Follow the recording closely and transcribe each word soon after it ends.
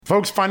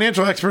Folks,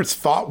 financial experts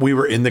thought we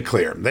were in the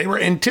clear. They were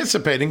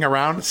anticipating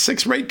around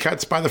 6 rate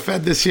cuts by the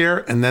Fed this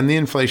year, and then the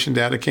inflation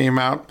data came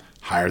out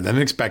higher than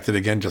expected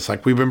again, just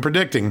like we've been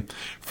predicting.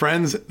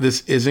 Friends,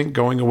 this isn't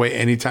going away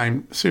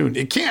anytime soon.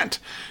 It can't.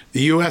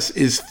 The U.S.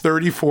 is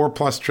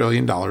 $34+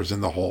 trillion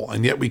in the hole,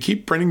 and yet we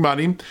keep printing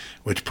money,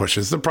 which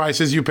pushes the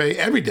prices you pay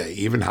every day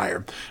even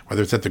higher,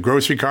 whether it's at the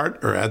grocery cart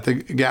or at the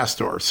gas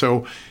store.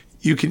 So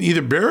you can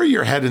either bury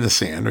your head in the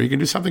sand or you can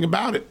do something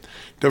about it.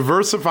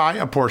 Diversify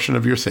a portion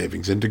of your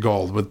savings into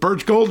gold with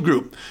Birch Gold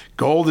Group.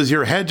 Gold is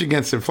your hedge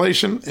against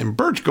inflation, and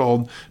Birch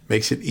Gold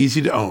makes it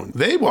easy to own.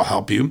 They will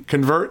help you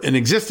convert an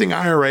existing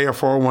IRA or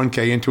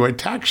 401k into a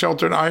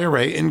tax-sheltered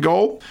IRA in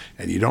gold,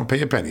 and you don't pay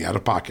a penny out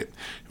of pocket.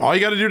 All you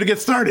got to do to get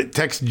started,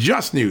 text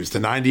Just News to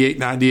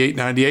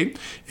 989898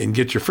 and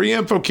get your free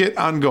info kit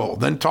on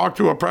gold. Then talk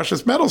to a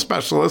precious metal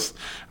specialist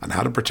on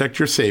how to protect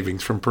your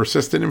savings from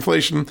persistent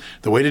inflation.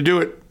 The way to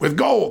do it with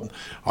gold.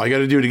 All you got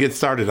to do to get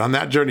started on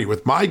that journey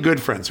with my good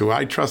friends who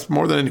I trust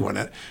more than anyone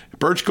at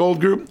Birch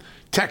Gold Group,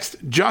 text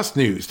Just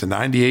News to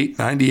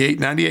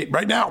 989898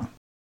 right now.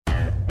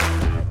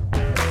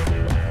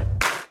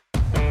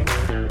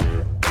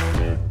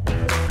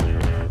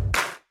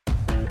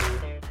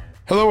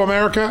 Hello,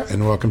 America,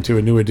 and welcome to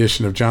a new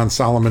edition of John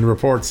Solomon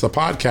Reports, the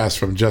podcast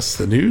from Just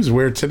the News,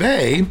 where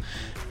today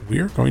we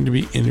are going to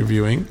be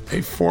interviewing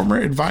a former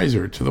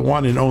advisor to the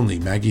one and only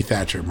Maggie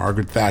Thatcher,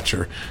 Margaret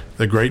Thatcher,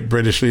 the great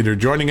British leader.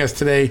 Joining us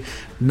today,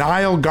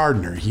 Niall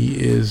Gardner. He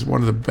is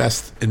one of the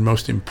best and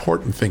most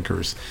important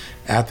thinkers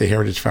at the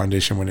Heritage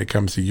Foundation when it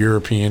comes to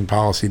European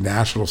policy,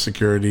 national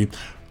security,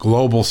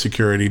 global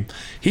security.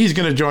 He's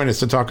going to join us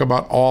to talk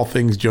about all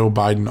things Joe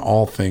Biden,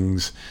 all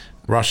things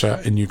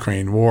Russia and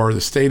Ukraine war,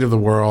 the state of the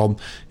world,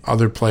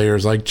 other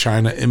players like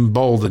China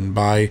emboldened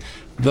by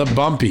the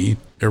bumpy,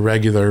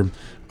 irregular,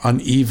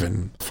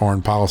 uneven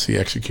foreign policy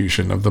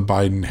execution of the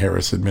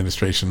Biden-Harris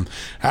administration.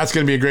 That's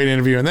going to be a great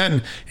interview. And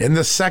then in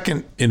the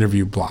second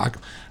interview block,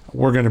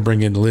 we're going to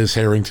bring in Liz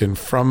Harrington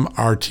from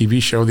our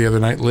TV show the other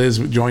night. Liz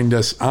joined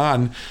us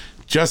on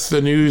Just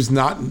the News,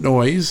 Not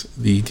Noise,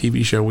 the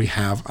TV show we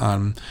have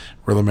on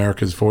Real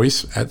America's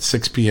Voice at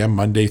 6 p.m.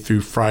 Monday through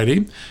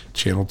Friday,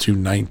 channel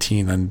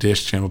 219 on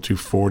Dish, channel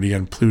 240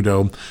 on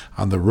Pluto,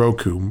 on the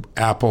Roku,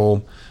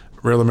 Apple,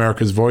 Real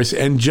America's Voice,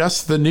 and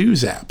Just the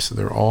News apps.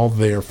 They're all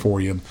there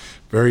for you.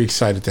 Very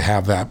excited to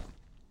have that.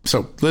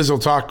 So Liz will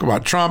talk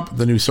about Trump,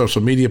 the new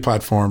social media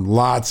platform,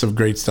 lots of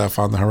great stuff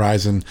on the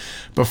horizon.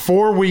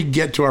 Before we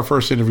get to our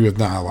first interview with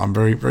Niall, I'm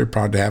very, very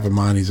proud to have him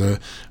on. He's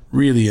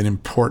really an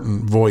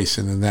important voice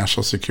in the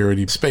national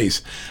security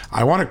space.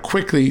 I want to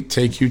quickly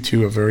take you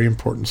to a very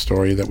important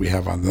story that we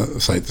have on the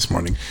site this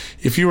morning.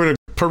 If you were to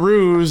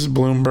peruse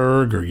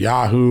Bloomberg or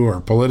Yahoo or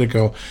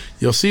Politico,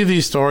 you'll see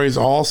these stories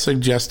all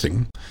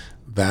suggesting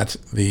that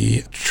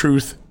the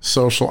Truth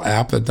Social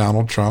app that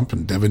Donald Trump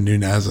and Devin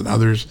Nunes and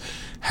others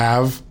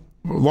have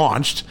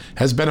launched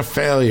has been a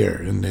failure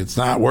and it's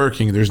not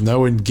working. There's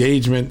no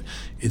engagement.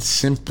 It's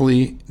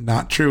simply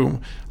not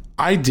true.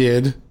 I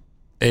did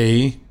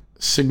a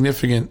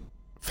significant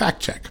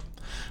fact check.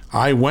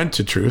 I went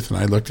to Truth and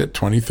I looked at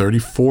 20, 30,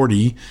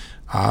 40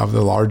 of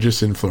the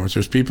largest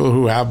influencers, people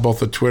who have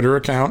both a Twitter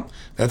account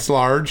that's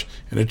large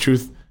and a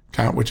Truth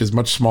account, which is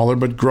much smaller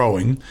but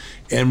growing.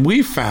 And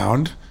we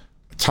found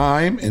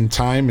time and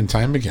time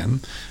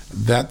again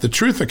that the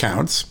Truth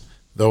accounts,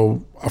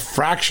 though a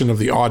fraction of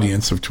the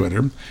audience of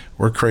Twitter,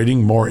 were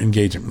creating more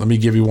engagement. Let me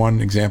give you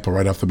one example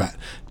right off the bat.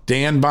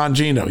 Dan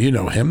Bongino, you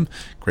know him,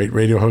 great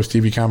radio host,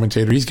 TV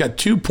commentator. He's got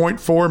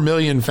 2.4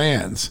 million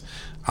fans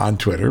on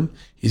Twitter.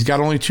 He's got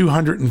only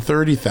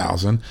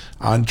 230,000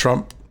 on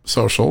Trump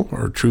Social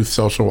or Truth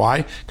Social.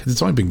 Why? Because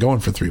it's only been going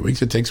for 3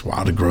 weeks. It takes a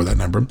while to grow that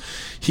number.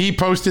 He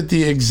posted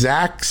the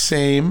exact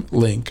same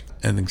link,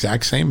 an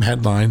exact same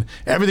headline.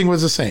 Everything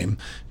was the same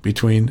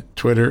between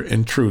Twitter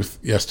and Truth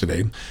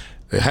yesterday.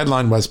 The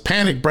headline was,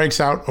 "Panic breaks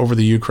out over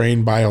the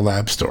Ukraine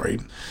biolab story."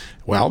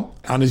 Well,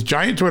 on his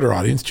giant Twitter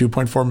audience,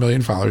 2.4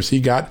 million followers, he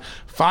got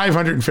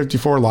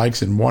 554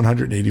 likes and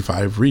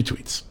 185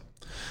 retweets.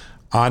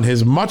 On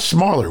his much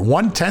smaller,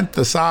 1/10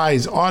 the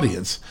size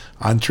audience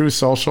on Truth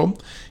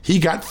Social, he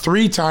got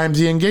 3 times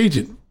the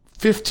engagement,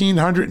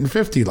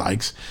 1,550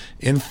 likes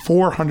and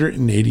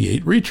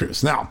 488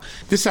 retweets. Now,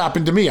 this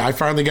happened to me. I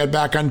finally got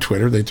back on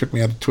Twitter. They took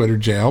me out of Twitter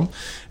jail,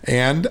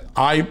 and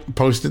I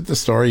posted the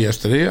story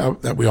yesterday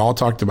that we all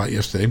talked about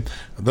yesterday,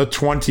 the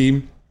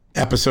 20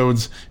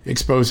 episodes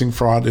exposing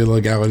fraud,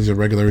 illegalities, and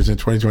irregularities in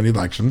the 2020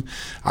 election.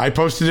 I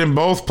posted in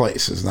both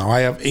places. Now I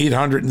have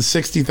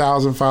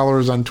 860,000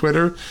 followers on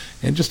Twitter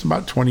and just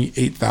about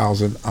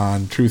 28,000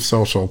 on Truth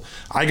Social.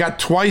 I got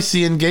twice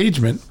the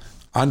engagement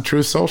on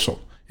Truth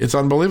Social. It's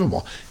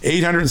unbelievable.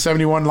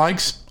 871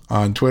 likes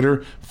on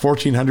Twitter,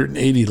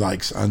 1,480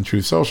 likes on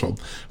Truth Social,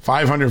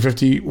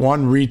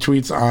 551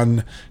 retweets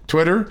on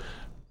Twitter,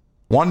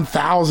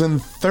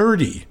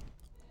 1,030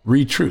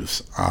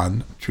 retweets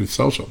on Truth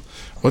Social.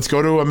 Let's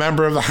go to a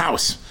member of the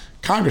House,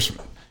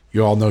 Congressman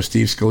You all know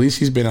Steve Scalise.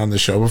 He's been on the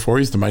show before.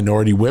 He's the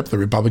minority whip, the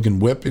Republican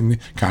whip in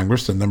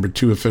Congress, the number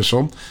 2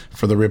 official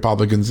for the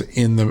Republicans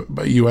in the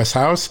U.S.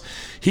 House.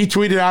 He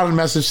tweeted out a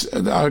message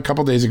a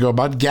couple days ago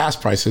about gas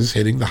prices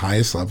hitting the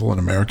highest level in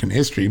American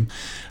history.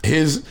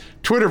 His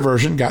Twitter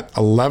version got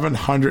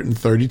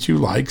 1,132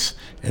 likes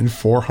and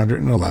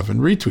 411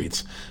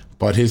 retweets.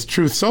 But his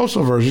Truth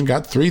Social version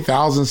got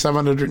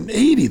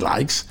 3,780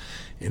 likes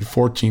and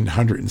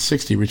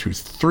 1,460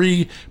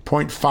 retweets,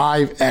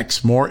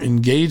 3.5x more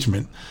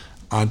engagement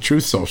on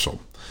Truth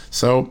Social.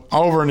 So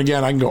over and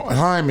again, I can go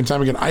time and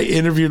time again. I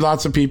interviewed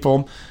lots of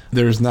people.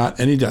 There's not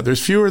any doubt.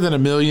 There's fewer than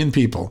 1 million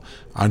people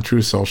on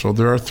Truth Social.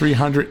 There are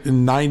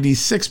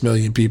 396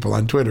 million people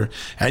on Twitter.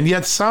 And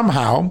yet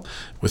somehow,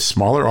 with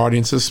smaller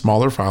audiences,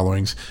 smaller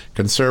followings,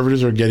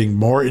 conservatives are getting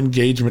more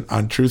engagement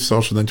on Truth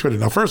Social than Twitter.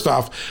 Now, first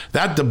off,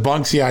 that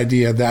debunks the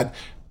idea that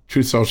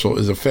Truth Social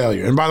is a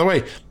failure. And by the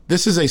way,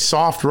 this is a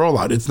soft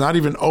rollout. It's not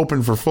even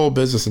open for full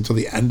business until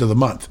the end of the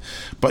month.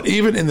 But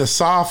even in the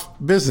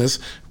soft business,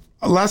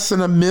 less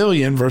than 1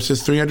 million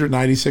versus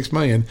 396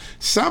 million,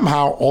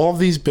 somehow all of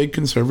these big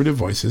conservative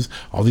voices,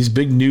 all these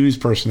big news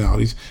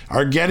personalities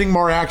are getting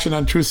more action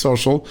on Truth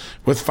Social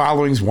with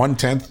followings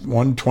 1/10,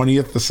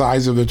 1/20th the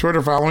size of the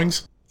Twitter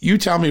followings. You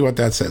tell me what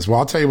that says. Well,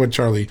 I'll tell you what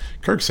Charlie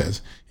Kirk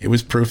says. It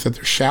was proof that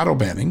there's shadow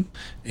banning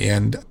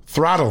and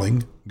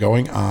throttling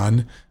going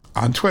on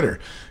Twitter.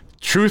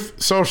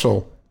 Truth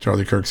Social,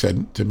 Charlie Kirk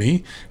said to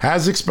me,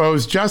 has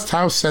exposed just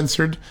how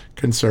censored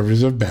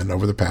conservatives have been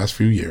over the past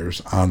few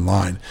years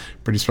online.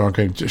 Pretty strong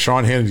claim.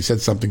 Sean Hannity said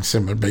something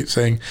similar,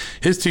 saying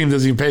his team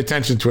doesn't even pay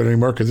attention to Twitter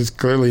anymore because it's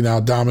clearly now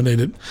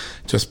dominated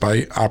just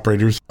by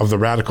operators of the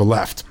radical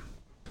left.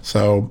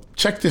 So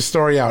check this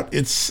story out.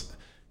 It's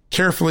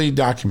carefully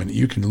documented.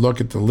 You can look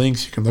at the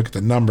links. You can look at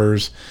the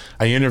numbers.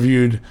 I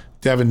interviewed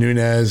Devin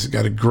Nunes,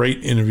 got a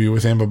great interview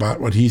with him about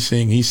what he's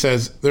seeing. He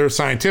says they're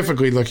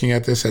scientifically looking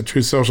at this at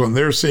Truth Social, and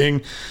they're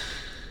seeing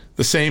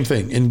the same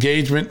thing.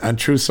 Engagement on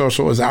Truth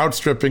Social is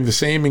outstripping the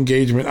same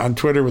engagement on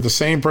Twitter with the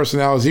same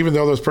personalities, even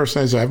though those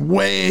personalities have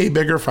way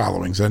bigger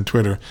followings on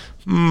Twitter.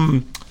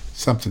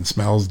 Something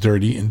smells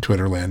dirty in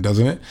Twitter land,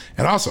 doesn't it?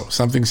 And also,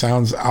 something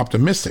sounds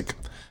optimistic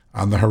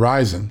on the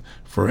horizon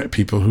for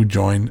people who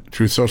join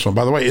Truth Social. And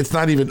by the way, it's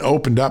not even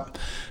opened up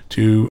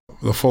to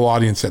the full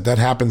audience. That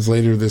happens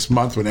later this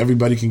month when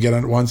everybody can get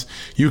on at once.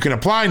 You can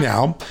apply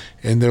now,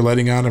 and they're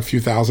letting on a few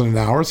thousand an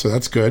hour, so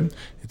that's good.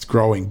 It's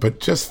growing, but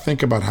just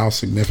think about how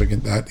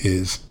significant that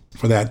is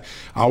for that.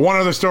 One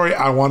other story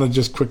I want to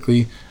just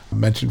quickly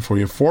mention for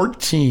you.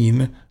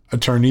 14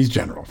 attorneys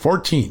general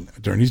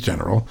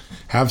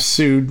have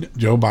sued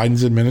Joe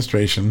Biden's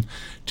administration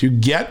to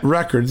get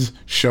records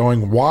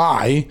showing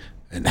why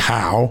and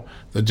how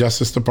the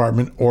Justice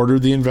Department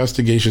ordered the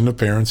investigation of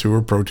parents who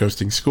were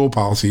protesting school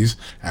policies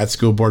at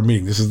school board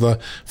meetings. This is the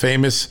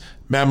famous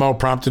memo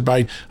prompted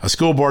by a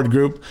school board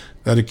group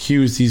that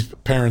accused these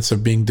parents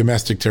of being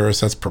domestic terrorists.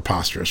 That's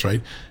preposterous,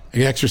 right?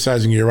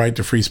 Exercising your right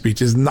to free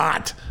speech is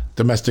not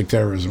domestic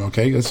terrorism,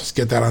 okay? Let's just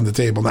get that on the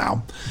table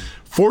now.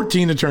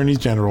 14 attorneys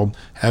general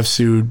have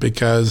sued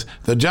because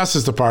the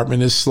Justice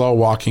Department is slow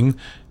walking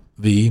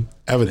the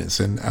evidence.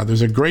 And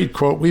there's a great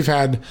quote. We've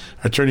had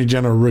Attorney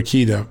General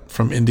Rokita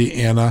from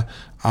Indiana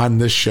on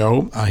this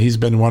show. He's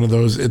been one of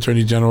those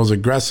attorney generals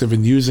aggressive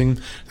in using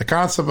the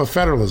concept of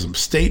federalism,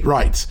 state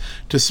rights,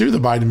 to sue the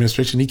Biden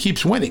administration. He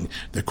keeps winning.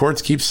 The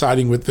courts keep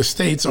siding with the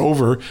states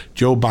over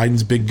Joe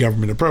Biden's big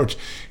government approach.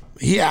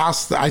 He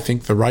asked, I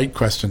think, the right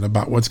question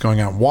about what's going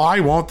on.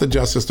 Why won't the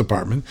Justice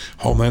Department,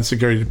 Homeland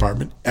Security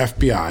Department,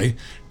 FBI,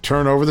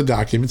 turn over the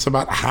documents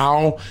about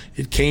how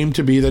it came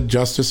to be that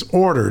Justice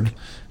ordered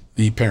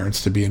the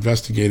parents to be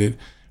investigated?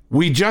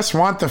 We just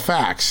want the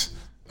facts,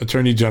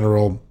 Attorney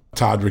General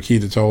Todd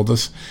Rokita told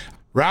us.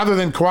 Rather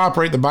than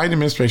cooperate, the Biden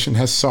administration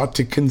has sought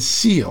to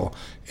conceal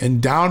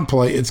and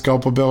downplay its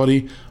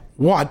culpability.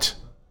 What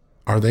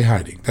are they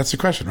hiding? That's the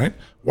question, right?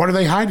 What are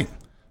they hiding?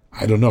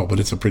 I don't know, but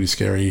it's a pretty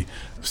scary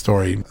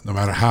story, no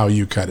matter how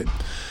you cut it.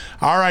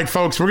 All right,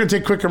 folks, we're going to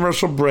take a quick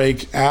commercial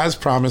break. As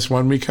promised,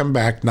 when we come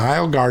back,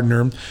 Niall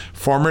Gardner,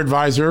 former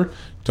advisor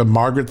to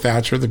Margaret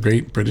Thatcher, the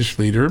great British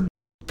leader,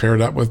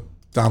 paired up with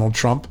Donald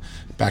Trump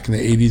back in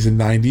the 80s and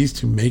 90s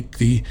to make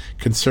the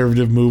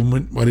conservative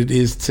movement what it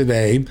is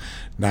today.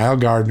 Niall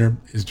Gardner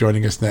is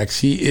joining us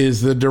next. He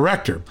is the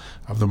director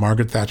of the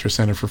Margaret Thatcher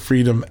Center for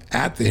Freedom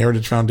at the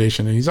Heritage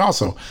Foundation, and he's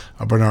also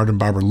a Bernard and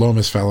Barbara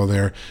Lomas fellow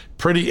there.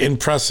 Pretty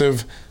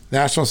impressive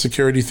national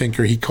security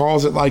thinker. He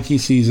calls it like he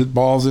sees it,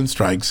 balls and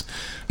strikes.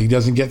 He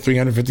doesn't get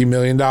 $350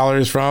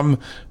 million from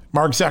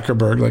Mark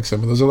Zuckerberg, like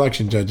some of those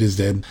election judges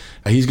did.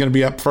 He's going to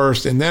be up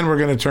first. And then we're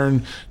going to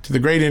turn to the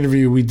great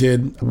interview we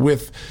did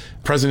with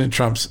President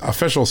Trump's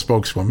official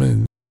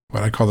spokeswoman,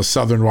 what I call the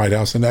Southern White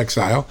House in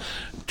exile,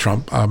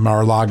 Trump,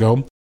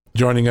 Mar-a-Lago.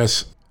 Joining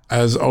us,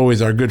 as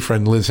always, our good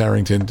friend Liz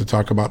Harrington to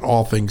talk about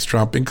all things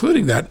Trump,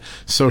 including that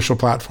social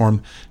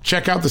platform.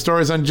 Check out the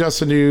stories on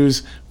Just the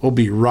News. We'll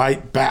be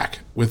right back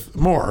with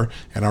more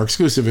and our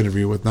exclusive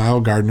interview with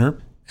Niall Gardner,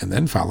 and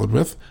then followed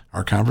with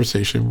our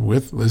conversation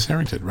with Liz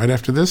Harrington right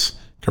after this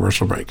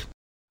commercial break.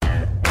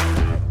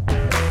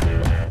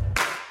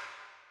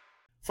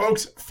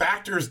 Folks,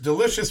 Factor's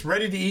delicious,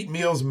 ready-to-eat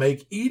meals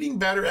make eating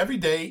better every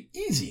day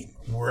easy.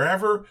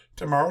 Wherever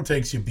tomorrow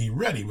takes you, be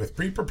ready with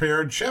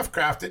pre-prepared,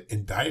 chef-crafted,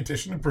 and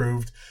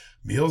dietitian-approved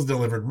meals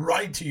delivered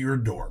right to your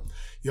door.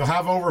 You'll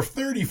have over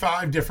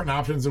 35 different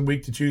options a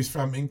week to choose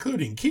from,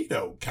 including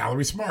keto,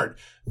 calorie smart,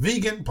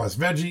 vegan, plus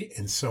veggie,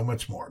 and so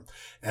much more.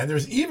 And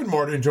there's even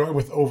more to enjoy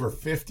with over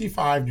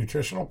 55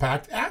 nutritional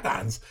packed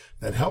add-ons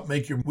that help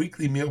make your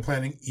weekly meal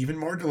planning even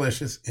more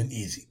delicious and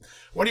easy.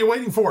 What are you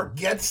waiting for?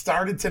 Get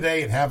started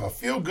today and have a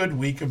feel-good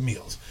week of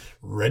meals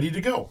ready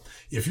to go.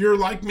 If you're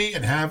like me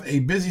and have a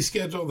busy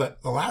schedule,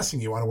 that the last thing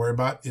you want to worry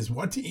about is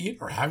what to eat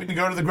or having to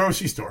go to the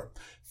grocery store.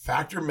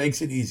 Factor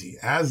makes it easy,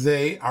 as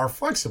they are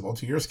flexible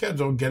to your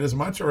schedule. Get as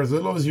much or as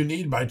little as you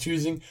need by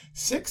choosing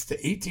 6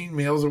 to 18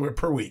 meals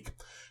per week.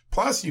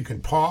 Plus, you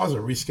can pause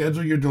or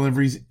reschedule your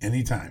deliveries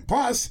anytime.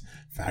 Plus,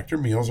 Factor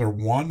meals are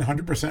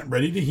 100%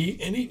 ready to heat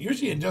and eat,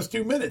 usually in just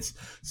 2 minutes.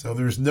 So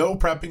there's no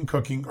prepping,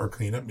 cooking, or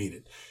cleanup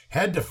needed.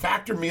 Head to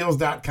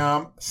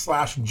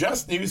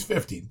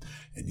factormeals.com/justnews50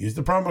 and use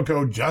the promo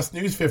code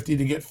JustNews50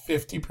 to get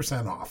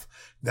 50% off.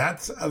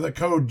 That's the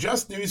code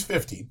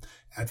JustNews50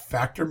 at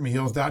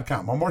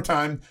factormeals.com. One more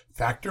time,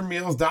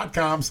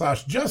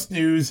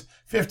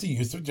 factormeals.com/justnews50.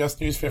 Use the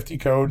JustNews50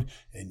 code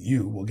and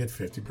you will get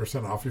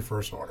 50% off your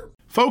first order.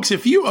 Folks,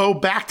 if you owe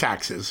back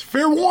taxes,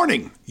 fair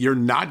warning, you're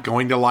not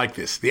going to like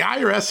this. The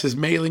IRS is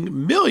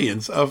mailing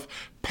millions of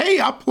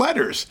pay-up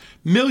letters.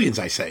 Millions,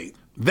 I say.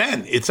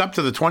 Then it's up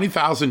to the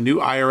 20,000 new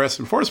IRS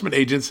enforcement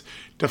agents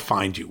to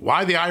find you.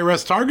 Why the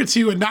IRS targets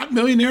you and not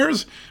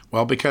millionaires?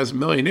 Well, because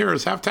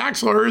millionaires have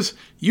tax lawyers.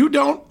 You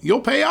don't,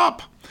 you'll pay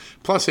up.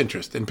 Plus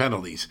interest and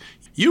penalties.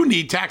 You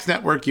need Tax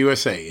Network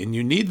USA, and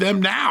you need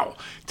them now.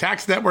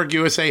 Tax Network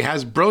USA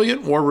has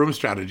brilliant war room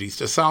strategies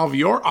to solve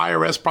your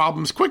IRS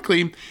problems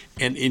quickly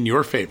and in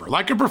your favor.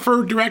 Like a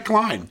preferred direct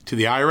line to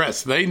the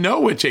IRS. They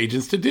know which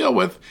agents to deal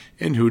with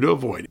and who to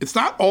avoid. It's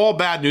not all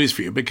bad news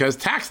for you because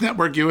Tax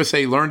Network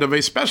USA learned of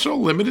a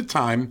special limited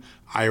time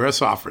IRS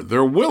offer.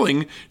 They're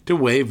willing to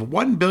waive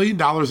 $1 billion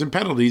in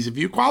penalties if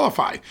you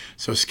qualify.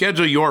 So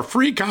schedule your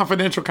free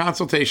confidential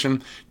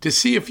consultation to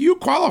see if you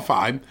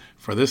qualify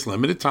for this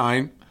limited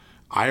time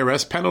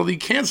IRS penalty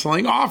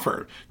canceling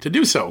offer. To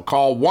do so,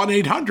 call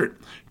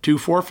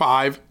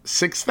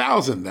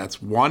 1-800-245-6000. That's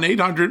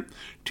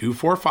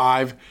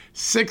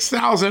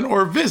 1-800-245-6000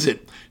 or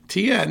visit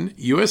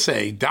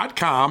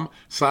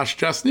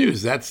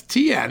tnusa.com/justnews. That's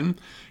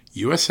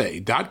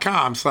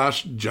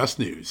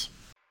tnusa.com/justnews.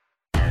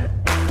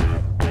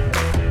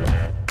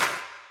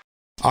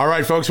 All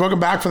right, folks, welcome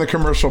back for the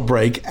commercial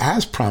break.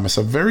 As promised,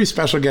 a very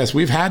special guest.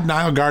 We've had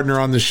Niall Gardner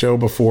on the show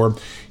before.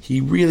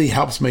 He really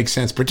helps make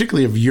sense,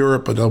 particularly of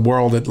Europe and the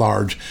world at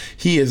large.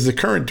 He is the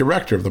current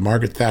director of the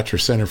Margaret Thatcher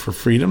Center for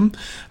Freedom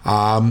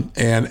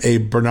and a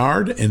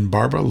Bernard and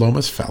Barbara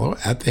Lomas Fellow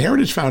at the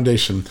Heritage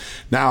Foundation.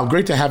 Niall,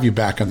 great to have you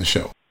back on the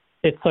show.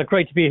 It's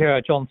great to be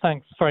here, John.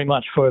 Thanks very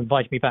much for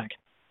inviting me back.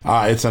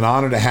 It's an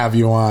honor to have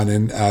you on.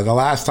 And the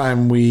last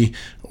time we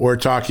were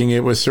talking,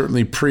 it was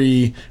certainly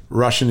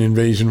pre-Russian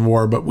invasion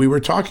war, but we were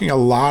talking a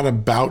lot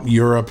about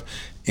Europe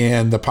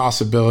and the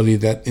possibility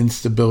that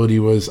instability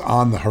was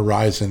on the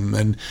horizon.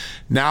 And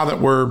now that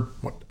we're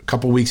a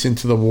couple weeks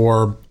into the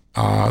war,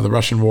 the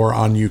Russian war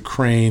on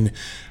Ukraine,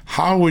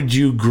 how would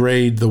you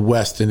grade the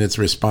West in its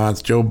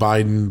response? Joe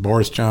Biden,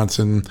 Boris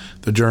Johnson,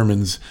 the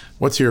Germans.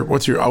 What's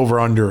your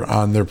over-under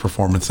on their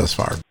performance thus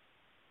far?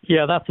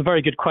 Yeah, that's a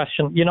very good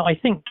question. I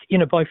think,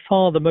 by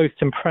far the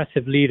most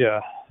impressive leader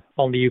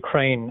on the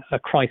Ukraine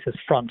crisis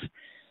front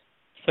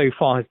so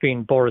far has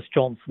been Boris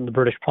Johnson, the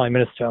British Prime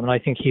Minister. I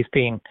think he's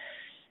been,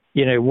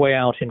 way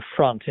out in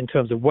front in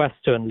terms of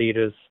Western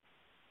leaders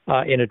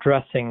in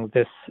addressing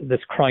this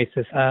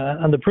crisis.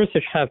 And the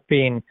British have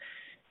been,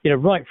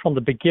 right from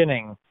the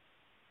beginning,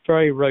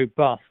 very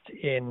robust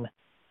in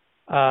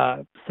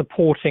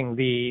supporting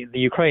the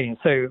Ukrainians.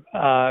 So,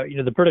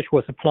 the British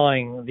were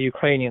supplying the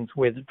Ukrainians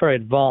with very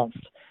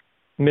advanced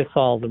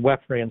missiles and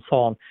weaponry and so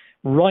on,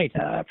 right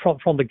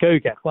from the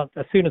go-get. Well,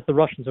 as soon as the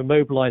Russians were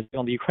mobilizing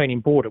on the Ukrainian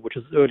border, which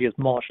was as early as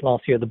March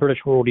last year, the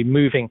British were already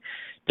moving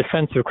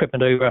defensive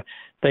equipment over.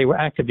 They were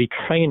actively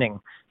training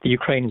the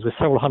Ukrainians with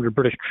several hundred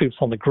British troops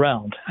on the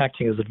ground,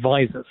 acting as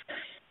advisors.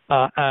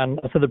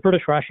 And so the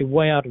British were actually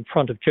way out in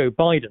front of Joe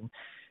Biden,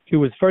 who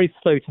was very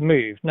slow to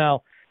move.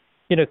 Now,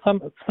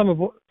 some of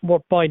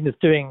what Biden is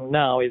doing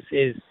now is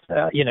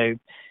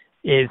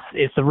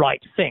the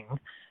right thing,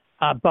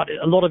 but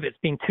a lot of it's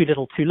been too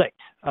little, too late.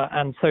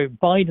 And so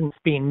Biden's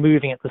been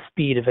moving at the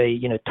speed of a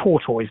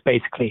tortoise,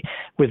 basically,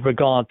 with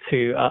regard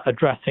to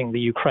addressing the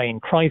Ukraine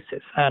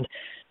crisis. And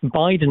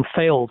Biden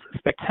failed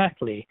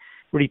spectacularly,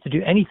 really, to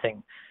do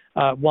anything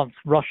once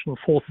Russian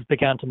forces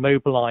began to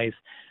mobilize.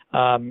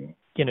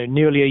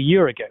 Nearly a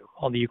year ago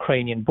on the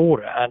Ukrainian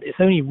border. And it's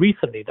only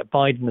recently that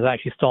Biden has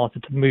actually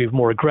started to move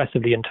more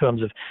aggressively in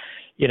terms of,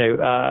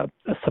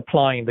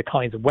 supplying the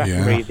kinds of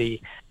weaponry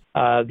the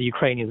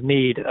Ukrainians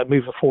need,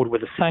 moving forward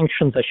with the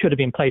sanctions that should have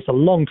been placed a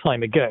long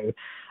time ago.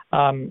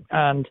 So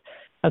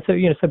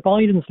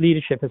Biden's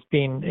leadership has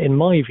been, in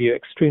my view,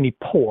 extremely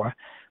poor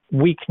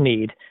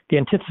weak-kneed, the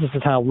antithesis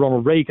is how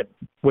Ronald Reagan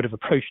would have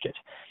approached it.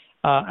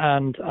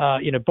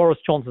 Boris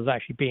Johnson's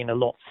actually been a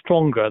lot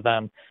stronger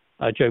than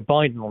Joe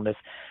Biden on this.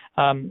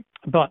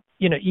 But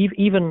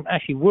even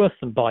actually worse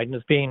than Biden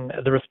has been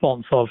the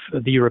response of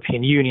the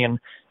European Union,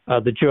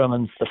 the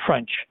Germans, the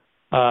French,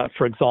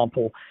 for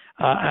example.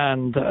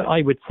 And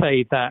I would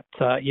say that,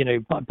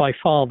 by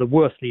far the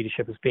worst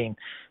leadership has been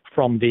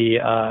from the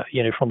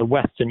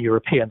Western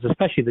Europeans,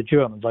 especially the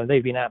Germans. I mean,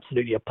 they've been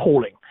absolutely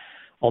appalling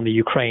on the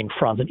Ukraine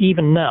front. And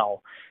even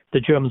now, the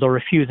Germans are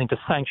refusing to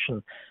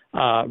sanction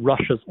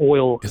Russia's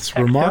oil. It's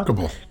sector.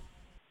 remarkable.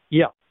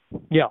 Yeah.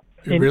 It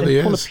really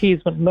in full is.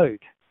 appeasement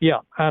mode. Yeah.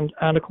 And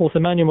of course,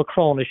 Emmanuel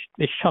Macron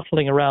is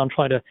shuttling around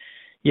trying to,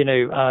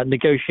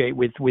 negotiate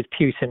with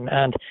Putin.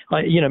 And,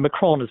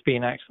 Macron has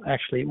been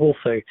actually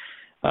also,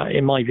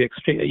 in my view,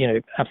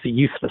 absolutely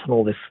useless in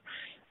all this,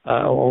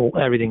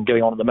 everything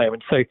going on at the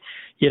moment. So,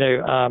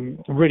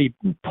 really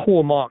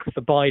poor marks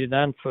for Biden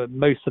and for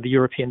most of the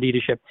European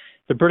leadership.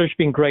 The British have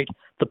been great.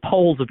 The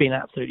Poles have been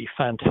absolutely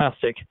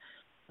fantastic.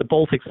 The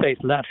Baltic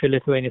states, Latvia,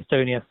 Lithuania,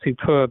 Estonia,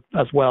 superb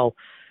as well.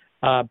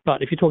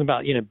 But if you're talking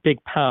about,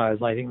 big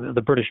powers, I think that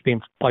the British have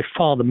been by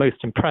far the most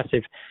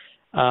impressive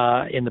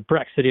in the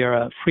Brexit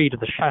era, freed of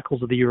the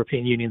shackles of the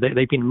European Union.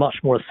 They've been much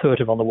more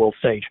assertive on the world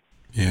stage.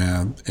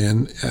 Yeah,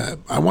 and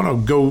I want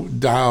to go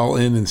dial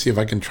in and see if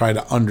I can try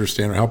to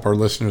understand or help our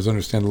listeners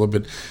understand a little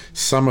bit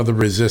some of the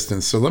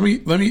resistance. So let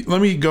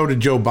me go to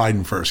Joe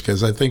Biden first,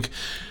 because I think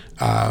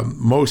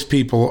most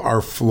people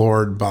are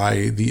floored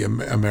by the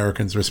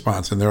Americans'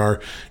 response, and there are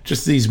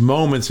just these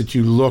moments that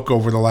you look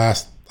over the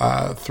last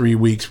 3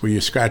 weeks where you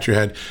scratch your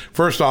head.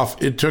 First off,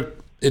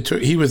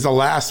 he was the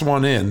last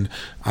one in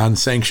on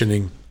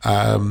sanctioning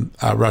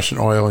Russian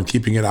oil and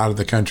keeping it out of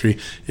the country.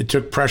 It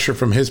took pressure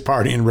from his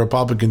party and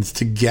Republicans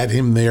to get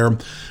him there.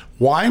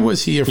 Why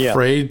was he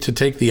afraid to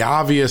take the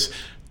obvious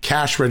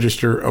cash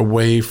register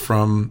away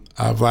from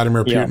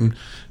Vladimir Putin?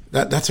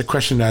 That's a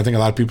question that I think a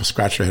lot of people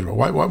scratch their head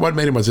about. What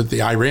made him? Was it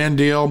the Iran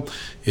deal?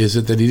 Is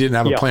it that he didn't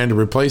have a plan to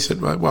replace it?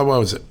 What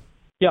was it?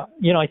 Yeah,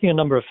 I think a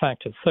number of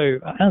factors. So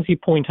as you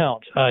point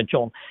out,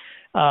 John,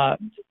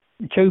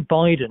 Joe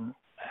Biden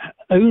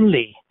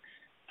only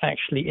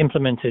actually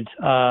implemented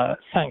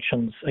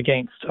sanctions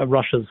against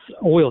Russia's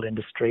oil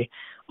industry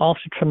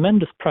after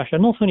tremendous pressure,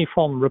 not only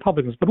from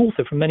Republicans, but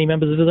also from many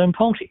members of his own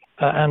party.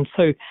 And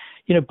so,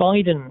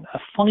 Biden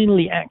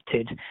finally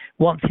acted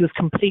once he was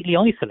completely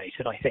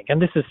isolated, I think.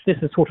 And this is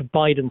sort of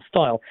Biden's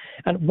style.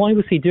 And why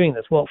was he doing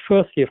this? Well,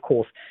 firstly, of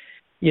course,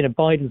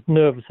 Biden's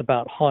nervous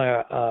about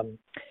higher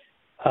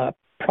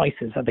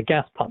prices at the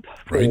gas pump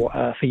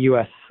for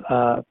U.S.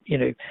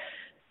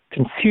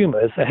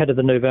 Consumers ahead of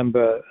the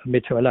November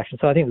midterm election.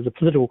 So I think there's a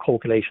political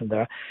calculation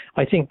there.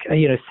 I think,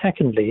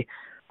 secondly,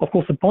 of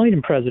course, the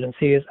Biden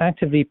presidency is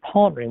actively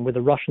partnering with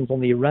the Russians on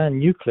the Iran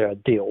nuclear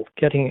deal,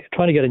 trying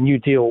to get a new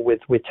deal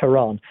with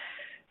Tehran,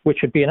 which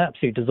would be an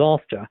absolute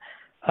disaster.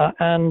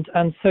 And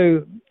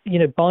so,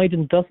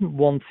 Biden doesn't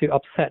want to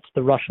upset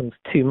the Russians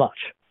too much.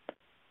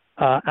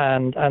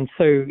 And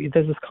so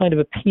there's this kind of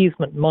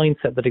appeasement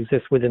mindset that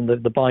exists within the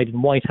Biden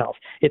White House.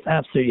 It's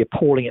absolutely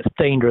appalling. It's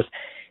dangerous.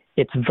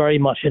 It's very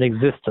much in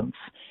existence.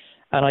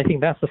 And I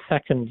think that's the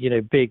second,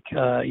 big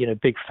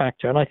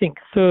factor. And I think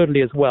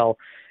thirdly as well,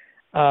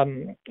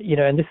 and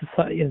this is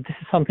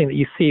something that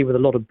you see with a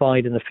lot of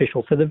Biden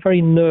officials. So they're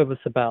very nervous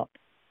about,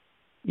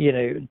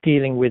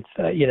 dealing with,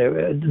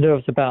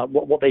 nervous about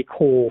what they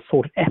call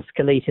sort of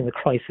escalating the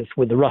crisis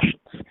with the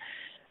Russians.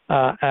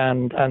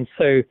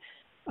 So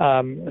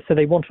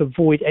they want to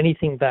avoid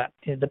anything that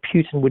that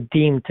Putin would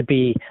deem to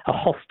be a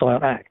hostile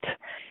act.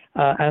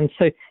 And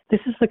so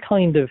this is the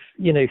kind of,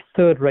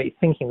 third-rate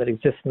thinking that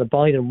exists in the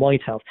Biden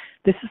White House.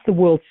 This is the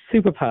world's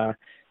superpower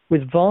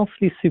with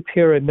vastly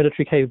superior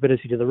military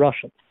capability to the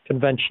Russians,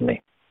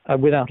 conventionally,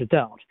 without a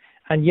doubt.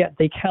 And yet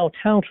they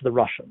kowtow to the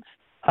Russians,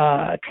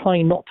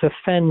 trying not to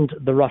offend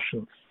the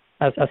Russians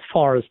as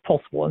far as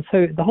possible. And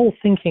so the whole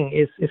thinking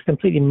is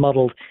completely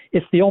muddled.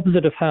 It's the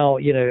opposite of how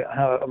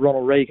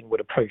Ronald Reagan would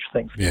approach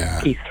things,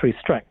 peace through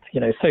strength.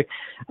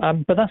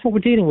 But that's what we're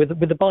dealing with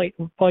the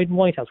Biden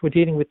White House. We're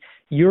dealing with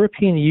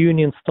European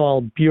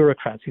Union-style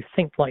bureaucrats who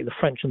think like the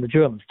French and the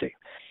Germans do.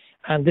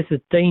 And this is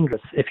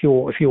dangerous if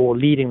you're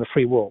leading the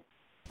free world.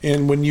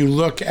 And when you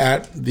look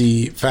at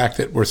the fact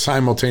that we're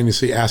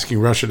simultaneously asking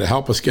Russia to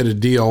help us get a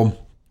deal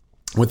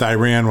with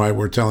Iran, why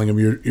we're telling them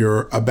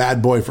you're a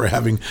bad boy for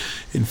having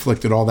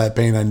inflicted all that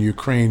pain on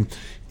Ukraine,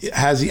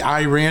 has the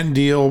Iran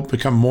deal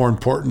become more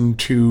important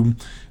to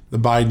the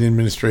Biden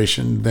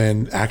administration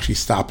than actually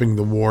stopping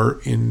the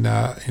war in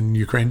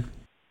Ukraine?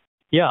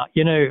 Yeah,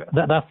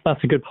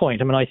 that's a good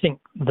point. I mean, I think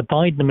the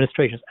Biden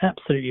administration is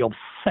absolutely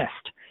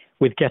obsessed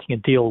with getting a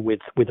deal with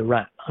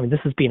Iran. I mean, this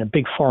has been a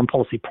big foreign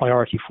policy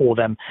priority for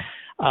them.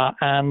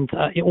 And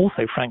it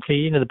also,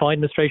 frankly, the Biden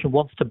administration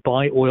wants to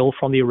buy oil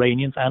from the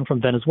Iranians and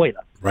from Venezuela.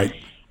 Right.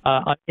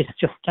 It's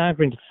just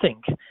staggering to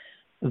think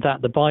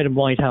that the Biden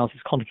White House is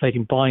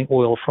contemplating buying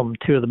oil from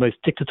two of the most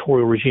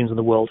dictatorial regimes in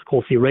the world. Of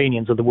course, the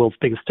Iranians are the world's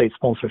biggest state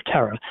sponsor of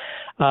terror.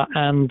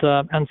 And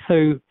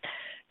so,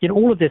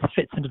 all of this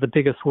fits into the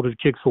bigger sort of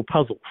jigsaw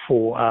puzzle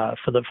for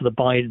the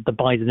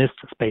Bidenists,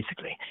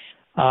 basically,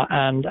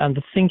 and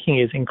the thinking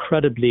is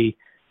incredibly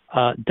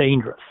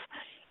dangerous.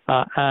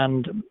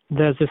 And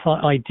there's this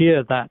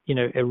idea that,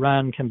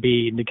 Iran can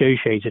be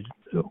negotiated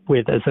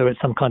with as though it's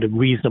some kind of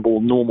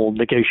reasonable, normal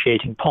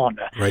negotiating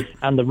partner. Right.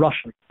 And the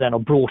Russians then are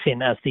brought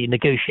in as the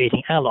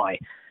negotiating ally.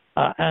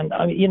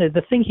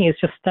 The thinking is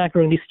just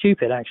staggeringly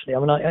stupid, actually.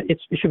 It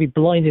should be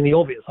blindingly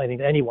obvious, I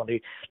think, to anyone who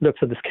looks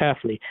at this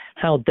carefully,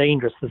 how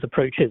dangerous this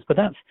approach is. But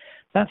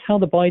that's how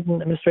the Biden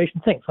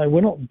administration thinks.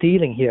 We're not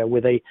dealing here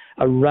with a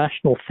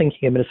rational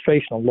thinking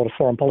administration on a lot of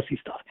foreign policy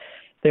stuff.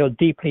 They are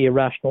deeply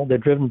irrational. They're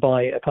driven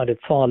by a kind of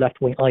far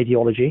left-wing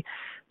ideology.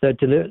 They're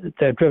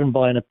driven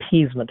by an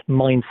appeasement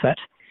mindset.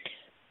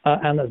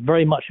 And that's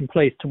very much in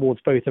place towards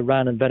both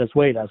Iran and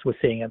Venezuela, as we're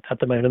seeing at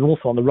the moment, and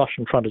also on the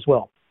Russian front as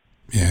well.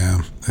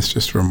 Yeah, that's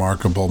just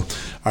remarkable. All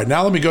right,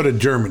 now let me go to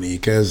Germany,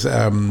 because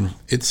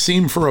it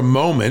seemed for a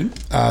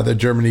moment that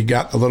Germany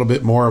got a little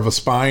bit more of a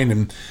spine,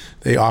 and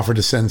they offered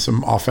to send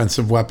some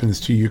offensive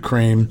weapons to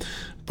Ukraine,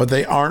 but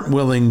they aren't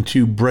willing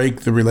to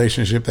break the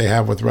relationship they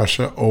have with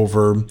Russia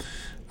over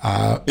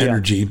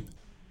energy.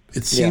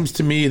 It seems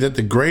to me that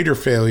the greater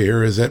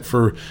failure is that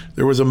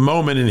there was a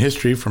moment in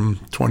history from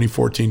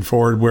 2014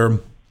 forward where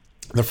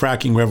the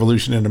fracking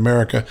revolution in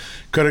America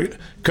could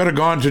have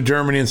gone to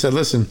Germany and said,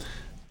 listen,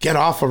 get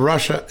off of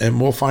Russia and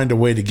we'll find a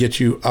way to get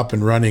you up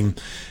and running.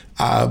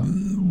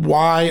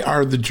 Why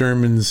are the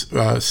Germans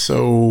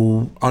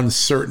so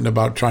uncertain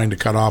about trying to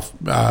cut off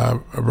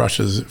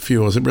Russia's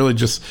fuel? Is it really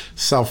just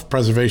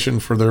self-preservation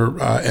for their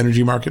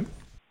energy market?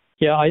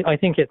 Yeah, I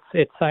think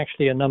it's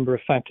actually a number of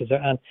factors.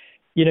 And,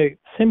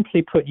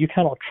 simply put, you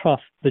cannot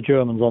trust the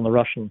Germans on the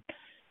Russian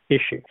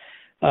issue.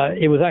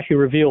 It was actually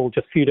revealed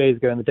just a few days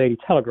ago in the Daily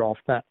Telegraph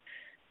that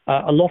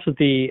a lot of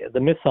the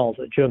missiles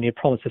that Germany had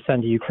promised to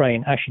send to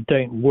Ukraine actually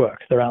don't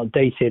work. They're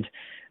outdated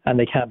and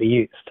they can't be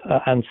used.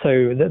 And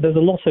so there's a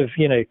lot of,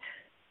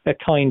 a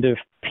kind of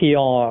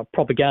PR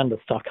propaganda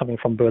stuff coming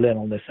from Berlin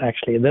on this,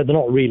 actually. They're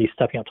not really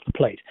stepping up to the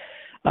plate.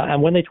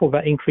 And when they talk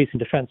about increasing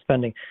defense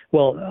spending,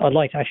 well, I'd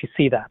like to actually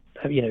see that,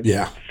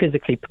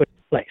 physically put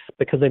in place,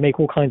 because they make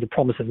all kinds of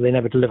promises and they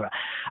never deliver.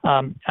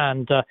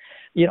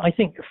 I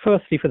think,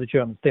 firstly, for the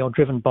Germans, they are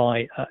driven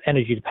by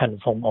energy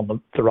dependence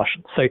on the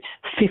Russians. So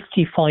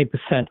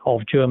 55%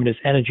 of Germany's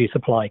energy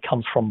supply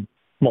comes from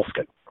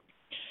Moscow,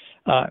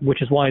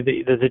 which is why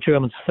the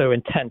Germans are so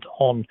intent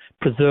on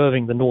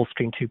preserving the Nord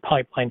Stream 2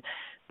 pipeline.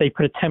 They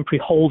put a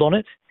temporary hold on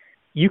it.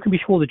 You can be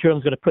sure the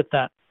Germans are going to put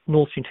that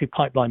Nord Stream 2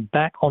 pipeline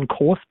back on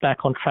course,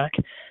 back on track,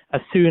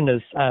 as soon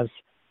as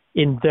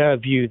in their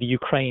view, the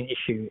Ukraine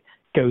issue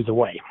goes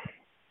away.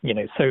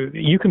 So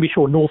you can be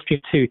sure Nord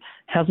Stream 2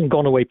 hasn't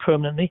gone away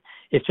permanently.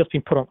 It's just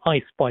been put on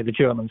ice by the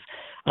Germans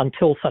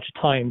until such a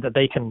time that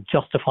they can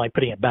justify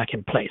putting it back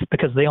in place,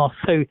 because they are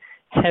so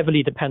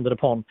heavily dependent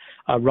upon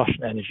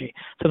Russian energy.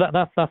 So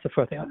that's the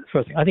first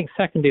thing. I think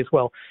secondly as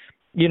well,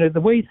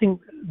 the way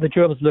the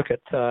Germans look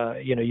at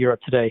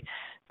Europe today,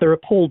 they're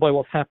appalled by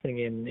what's happening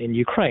in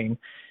Ukraine,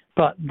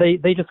 but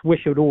they just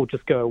wish it would all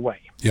just go away.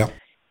 Yeah.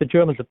 The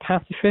Germans are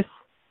pacifists.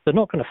 They're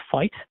not going to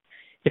fight.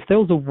 If there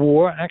was a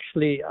war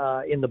actually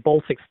in the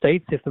Baltic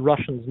states, if the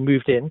Russians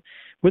moved in,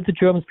 would the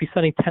Germans be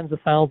sending tens of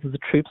thousands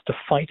of troops to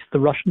fight the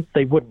Russians?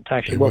 They wouldn't,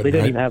 actually. They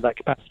don't even have that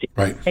capacity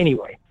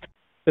anyway.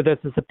 So there's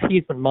this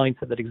appeasement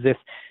mindset that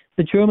exists.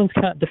 The Germans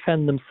can't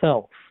defend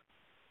themselves.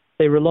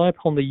 They rely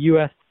upon the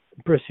U.S.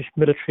 British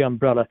military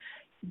umbrella.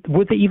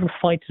 Would they even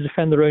fight to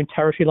defend their own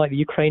territory like the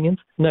Ukrainians?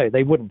 No,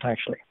 they wouldn't,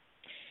 actually.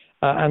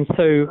 And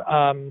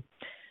so,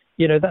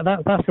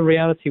 that's a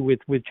reality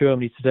with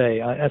Germany today.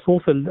 It's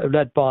also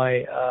led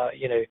by,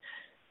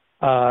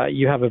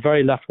 you have a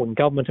very left-wing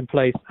government in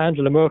place.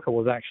 Angela Merkel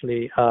was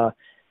actually,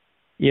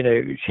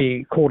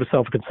 she called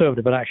herself a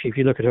conservative, but actually, if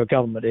you look at her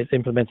government, it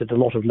implemented a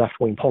lot of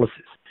left-wing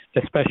policies,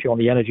 especially on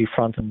the energy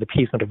front and the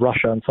appeasement of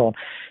Russia and so on.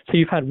 So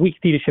you've had weak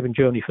leadership in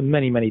Germany for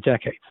many, many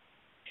decades.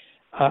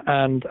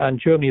 And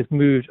Germany has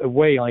moved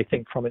away, I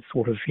think, from its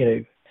sort of,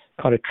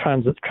 kind of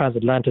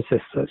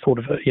transatlanticist sort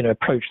of,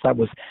 approach that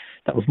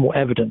was more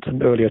evident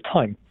in earlier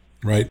time.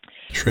 Right.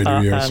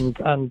 Schrader years.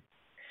 And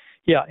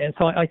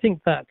so I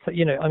think that,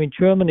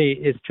 Germany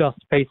is just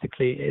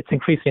basically, it's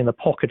increasingly in the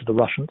pocket of the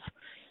Russians.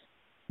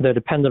 They're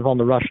dependent on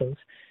the Russians.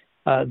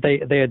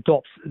 They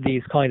adopt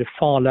these kind of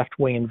far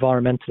left-wing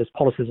environmentalist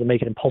policies that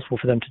make it impossible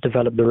for them to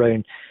develop their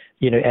own,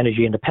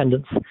 energy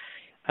independence.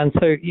 And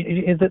so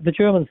the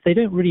Germans, they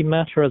don't really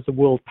matter as a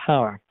world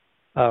power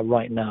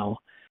right now,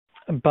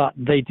 but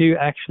they do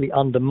actually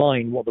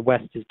undermine what the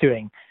West is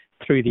doing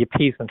through the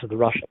appeasement of the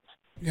Russians.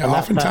 Yeah,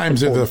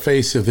 oftentimes they're the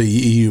face of the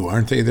EU,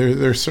 aren't they?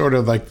 They're sort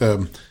of like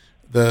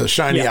the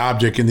shiny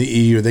object in the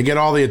EU. They get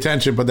all the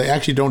attention, but they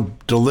actually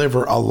don't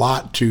deliver a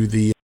lot to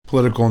the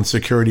political and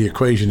security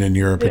equation in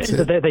Europe.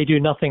 They do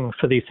nothing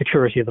for the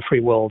security of the free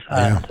world.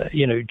 And,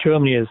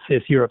 Germany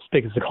is Europe's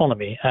biggest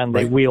economy, and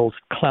they wield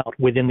clout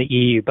within the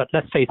EU. But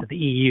let's face it, the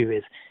EU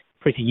is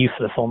pretty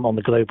useless on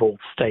the global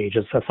stage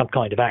as some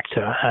kind of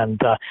actor.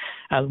 And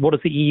what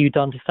has the EU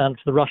done to stand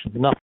for the Russians?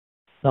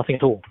 Nothing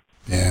at all.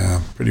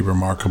 Yeah, pretty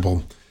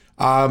remarkable.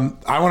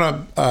 I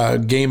want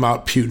to game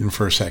out Putin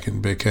for a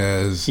second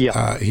because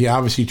he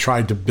obviously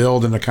tried to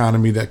build an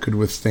economy that could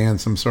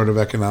withstand some sort of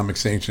economic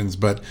sanctions.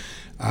 But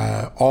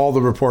all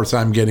the reports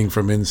I'm getting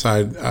from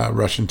inside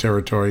Russian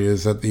territory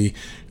is that the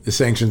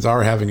sanctions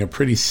are having a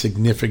pretty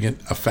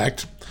significant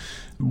effect.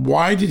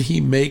 Why did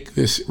he make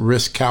this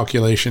risk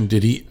calculation?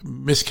 Did he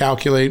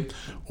miscalculate?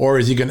 Or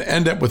is he going to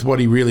end up with what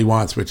he really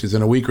wants, which is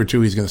in a week or two,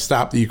 he's going to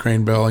stop the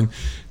Ukraine building,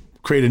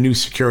 create a new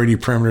security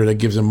perimeter that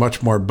gives him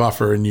much more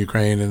buffer in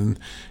Ukraine and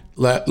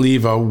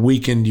leave a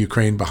weakened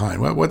Ukraine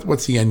behind?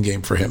 What's the end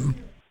game for him?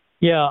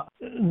 Yeah,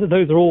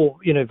 those are all,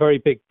 very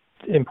big,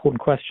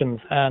 important questions.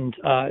 And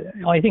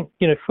I think,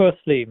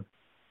 firstly,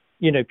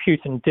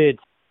 Putin did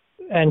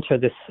enter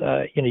this,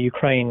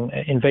 Ukraine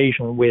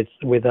invasion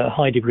with a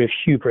high degree of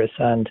hubris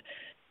and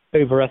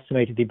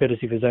overestimated the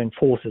ability of his own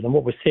forces. And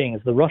what we're seeing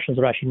is the Russians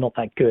are actually not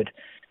that good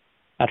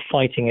at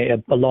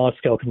fighting a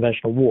large-scale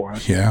conventional war,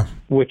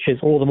 which is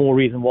all the more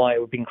reason why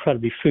it would be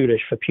incredibly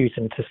foolish for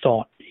Putin to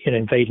start,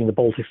 invading the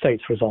Baltic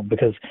states, for example,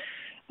 because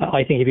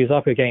I think if he was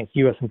up against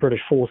U.S. and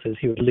British forces,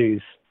 he would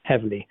lose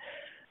heavily.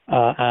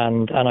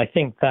 And I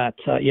think that,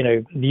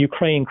 the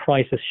Ukraine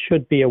crisis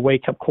should be a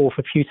wake-up call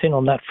for Putin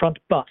on that front.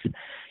 But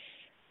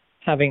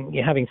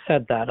having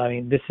said that, I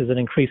mean, this is an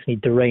increasingly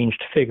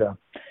deranged figure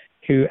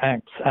who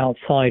acts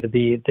outside of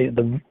the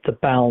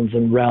bounds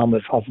and realm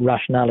of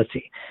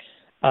rationality.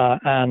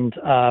 What's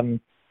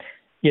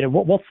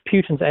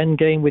Putin's end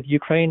game with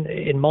Ukraine?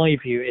 In my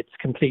view, it's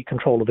complete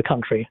control of the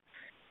country.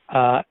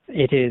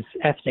 It is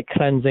ethnic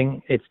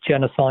cleansing. It's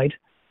genocide.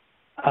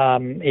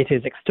 It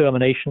is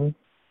extermination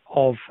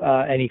of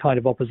any kind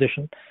of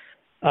opposition.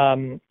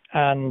 I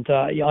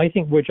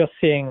think we're just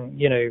seeing,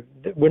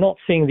 we're not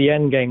seeing the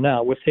end game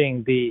now. We're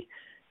seeing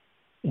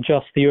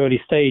just the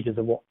early stages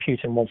of what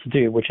Putin wants to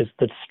do, which is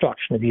the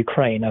destruction of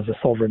Ukraine as a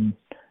sovereign,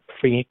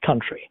 free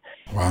country.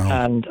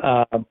 Wow. And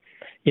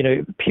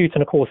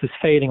Putin, of course, is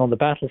failing on the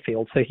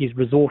battlefield, so he's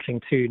resorting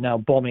to now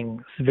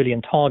bombing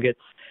civilian targets.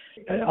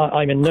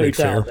 I'm in no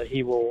doubt that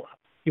he will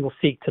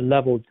seek to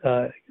level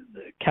the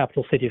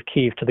capital city of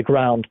Kyiv to the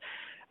ground.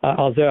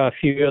 I was there a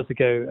few years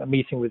ago, a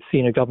meeting with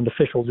senior government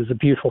officials. It's a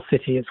beautiful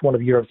city. It's one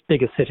of Europe's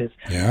biggest cities.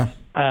 Yeah.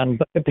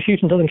 But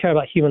Putin doesn't care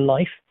about human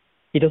life.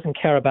 He doesn't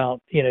care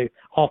about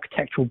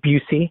architectural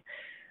beauty.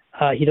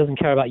 He doesn't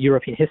care about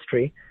European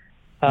history.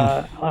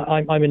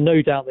 I'm in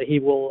no doubt that he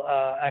will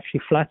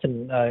actually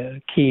flatten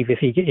Kyiv if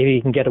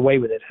he can get away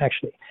with it,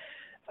 actually.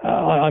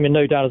 I'm in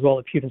no doubt as well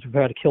that Putin's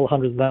prepared to kill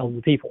hundreds of thousands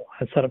of people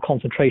and set up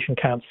concentration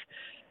camps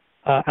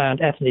and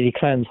ethnically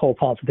cleanse whole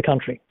parts of the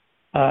country.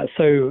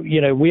 So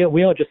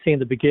we are just seeing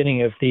the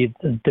beginning of the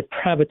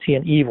depravity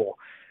and evil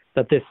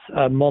that this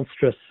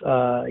monstrous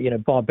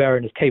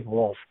barbarian is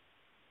capable of.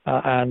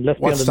 And let's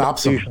what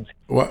stops him?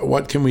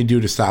 What can we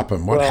do to stop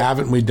him? What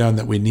haven't we done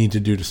that we need to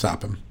do to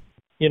stop him?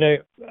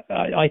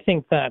 I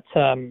think that,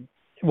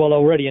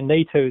 already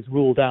NATO's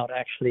ruled out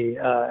actually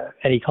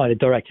any kind of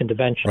direct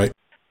intervention. Right.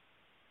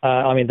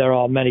 There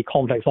are many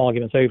complex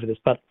arguments over this,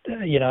 but,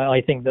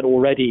 I think that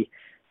already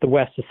the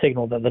West has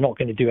signaled that they're not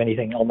going to do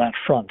anything on that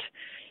front.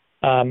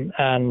 I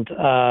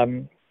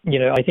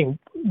think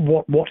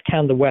what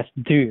can the West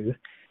do,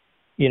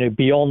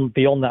 beyond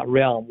that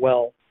realm?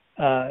 Well,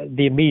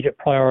 the immediate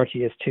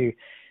priority is to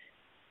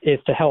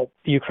help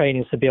the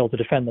Ukrainians to be able to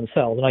defend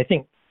themselves. And I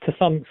think to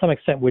some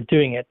extent we're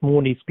doing it.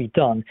 More needs to be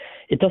done.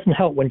 It doesn't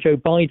help when Joe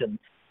Biden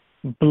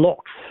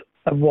blocks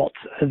what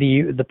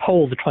the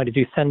Poles are trying to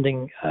do,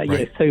 sending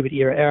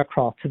Soviet-era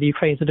aircraft to the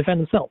Ukrainians to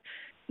defend themselves.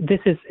 This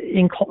is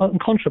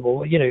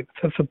unconscionable.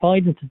 For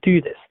Biden to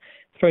do this,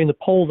 throwing the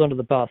Poles under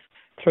the bus,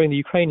 throwing the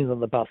Ukrainians under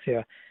the bus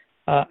here,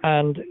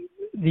 and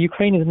the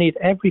Ukrainians need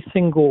every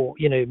single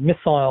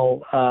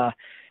missile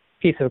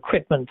piece of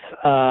equipment,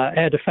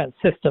 air defense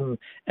system,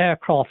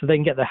 aircraft that they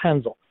can get their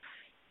hands on.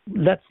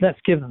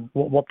 Let's give them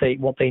what they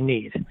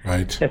need.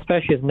 Right.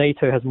 Especially as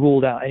NATO has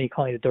ruled out any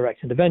kind of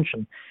direct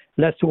intervention.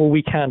 Let's do all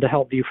we can to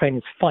help the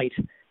Ukrainians fight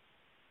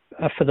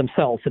for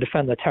themselves to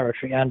defend their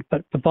territory.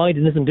 But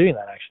Biden isn't doing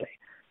that actually,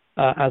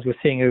 as we're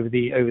seeing over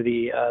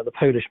the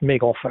Polish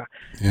MiG offer.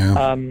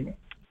 Yeah.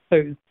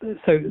 So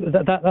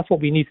that's what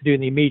we need to do in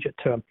the immediate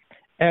term.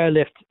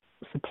 Airlift,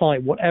 supply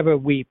whatever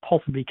we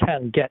possibly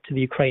can get to the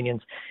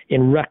Ukrainians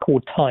in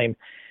record time.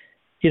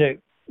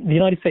 The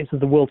United States is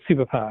the world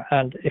superpower,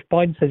 and if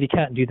Biden says he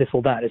can't do this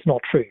or that, it's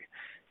not true.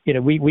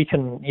 We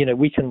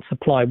can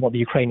supply what the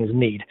Ukrainians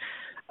need,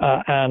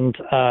 and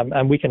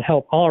we can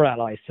help our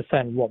allies to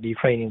send what the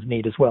Ukrainians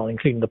need as well,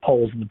 including the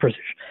Poles and the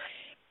British.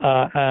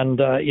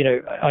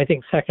 I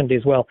think secondly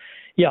as well,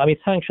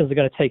 sanctions are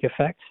going to take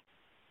effect.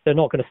 They're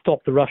not going to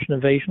stop the Russian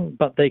invasion,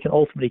 but they can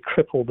ultimately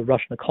cripple the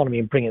Russian economy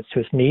and bring it to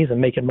its knees and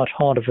make it much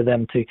harder for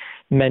them to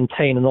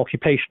maintain an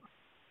occupation.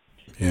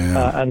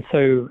 Yeah.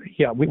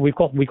 We've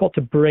got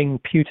to bring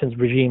Putin's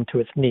regime to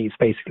its knees,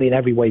 basically, in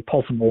every way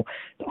possible,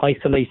 to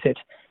isolate it,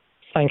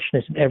 sanction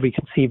it in every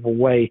conceivable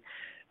way,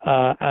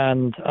 those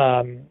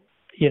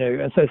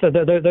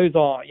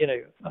are,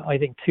 I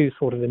think, two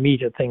sort of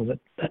immediate things that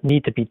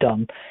need to be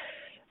done.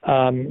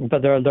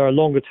 But there are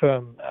longer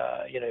term,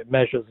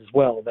 measures as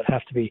well that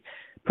have to be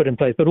put in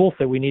place. But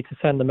also we need to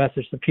send the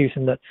message to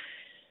Putin that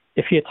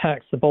if he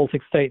attacks the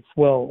Baltic states,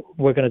 well,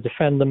 we're going to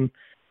defend them.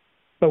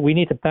 But we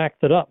need to back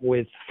that up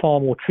with far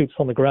more troops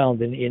on the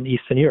ground in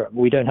Eastern Europe.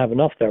 We don't have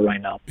enough there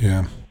right now.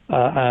 Yeah.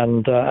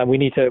 And we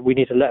need to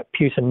let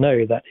Putin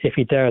know that if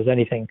he dares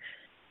anything,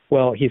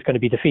 well, he's going to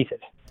be defeated.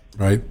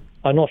 Right.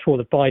 I'm not sure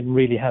that Biden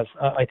really has,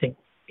 I think,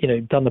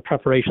 done the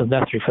preparations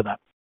necessary for that.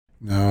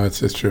 No, it's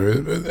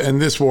true.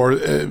 And this war,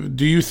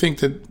 do you think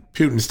that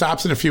Putin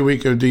stops in a few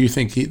weeks, or do you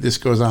think this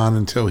goes on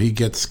until he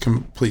gets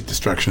complete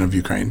destruction of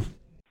Ukraine?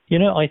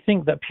 I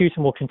think that Putin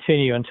will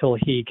continue until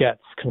he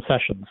gets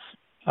concessions,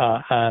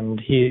 and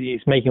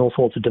he's making all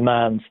sorts of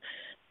demands.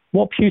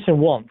 What Putin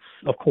wants,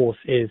 of course,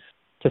 is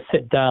to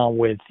sit down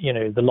with,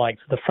 the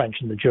likes of the French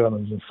and the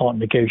Germans and start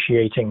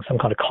negotiating some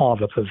kind of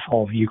carve-up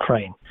of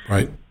Ukraine.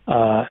 Right.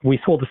 We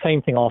saw the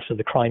same thing after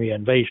the Crimea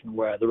invasion,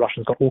 where the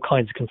Russians got all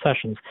kinds of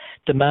concessions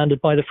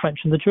demanded by the French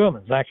and the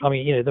Germans.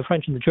 Actually, the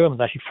French and the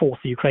Germans actually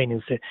forced the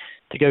Ukrainians to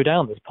go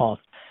down this path.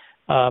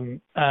 There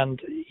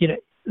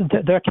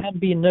can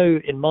be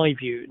in my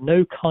view,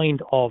 no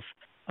kind of off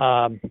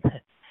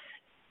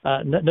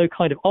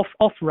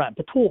ramp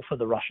at all for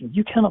the Russians.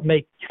 You can't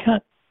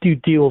do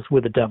deals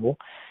with the devil.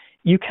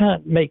 You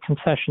can't make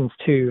concessions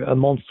to a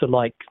monster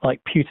like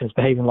Putin's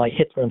behaving like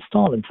Hitler and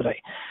Stalin today.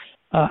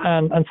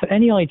 And so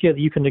any idea that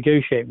you can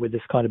negotiate with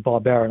this kind of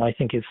barbarian, I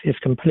think is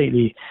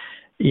completely,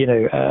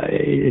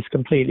 ridiculous.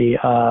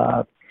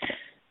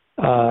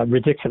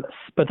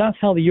 But that's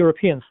how the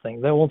Europeans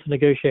think. They want to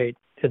negotiate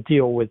a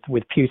deal with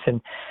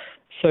Putin.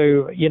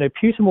 So,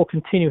 Putin will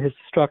continue his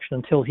destruction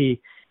until he's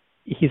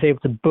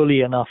able to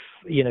bully enough,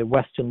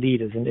 Western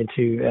leaders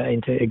into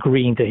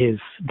agreeing to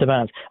his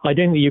demands. I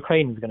don't think the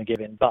Ukrainians are going to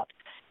give in, but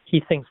he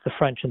thinks the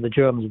French and the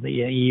Germans and the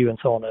EU and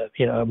so on are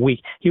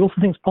weak. He also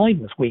thinks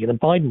Biden is weak, and then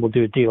Biden will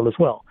do a deal as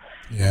well.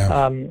 Yeah.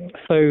 Well,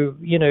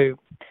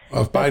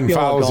 if Biden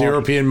follows the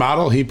European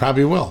model, he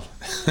probably will.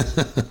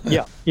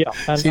 Yeah.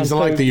 Seems to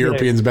like the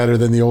Europeans better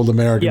than the old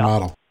American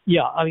model.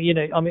 Yeah,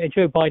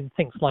 Joe Biden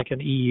thinks like an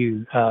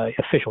EU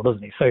official,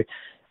 doesn't he? So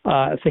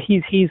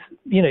he's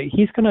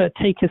going to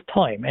take his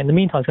time. In the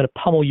meantime, he's going to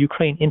pummel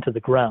Ukraine into the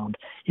ground.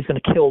 He's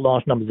going to kill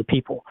large numbers of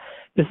people.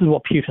 This is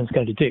what Putin's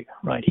going to do,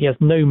 right? He has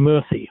no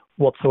mercy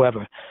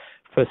whatsoever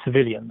for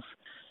civilians.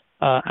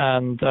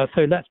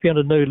 So let's be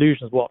under no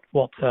illusions what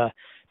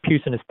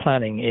Putin is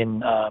planning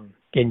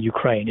in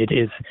Ukraine.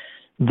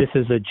 This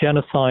is a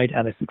genocide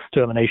and it's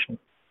extermination.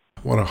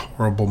 What a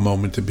horrible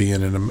moment to be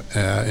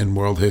in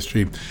world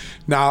history.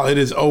 Now, it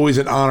is always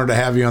an honor to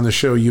have you on the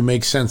show. You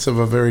make sense of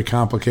a very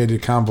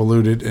complicated,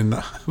 convoluted, and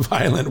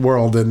violent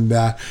world, and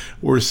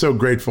we're so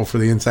grateful for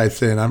the insights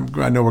today. And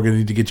I know we're going to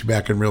need to get you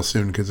back in real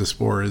soon because this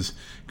war is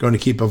going to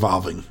keep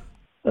evolving.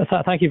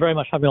 Thank you very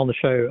much for having me on the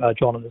show,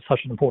 John. It's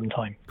such an important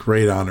time.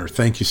 Great honor.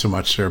 Thank you so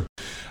much, sir.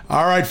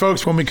 All right,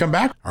 folks, when we come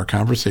back, our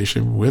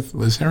conversation with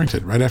Liz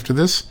Harrington right after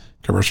this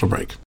commercial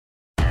break.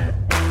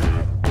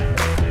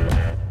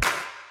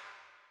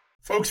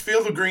 Folks,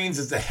 Field of Greens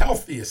is the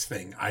healthiest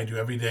thing I do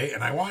every day,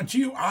 and I want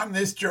you on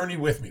this journey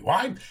with me.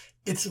 Why?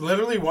 It's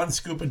literally one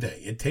scoop a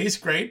day. It tastes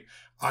great.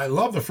 I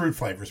love the fruit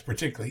flavors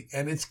particularly,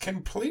 and it's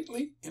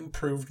completely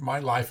improved my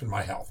life and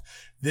my health.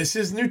 This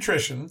is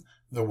nutrition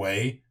the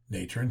way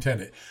nature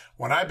intended.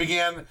 When I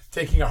began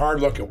taking a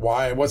hard look at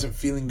why I wasn't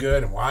feeling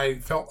good and why I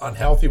felt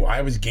unhealthy, why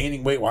I was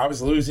gaining weight, why I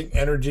was losing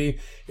energy,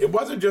 it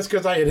wasn't just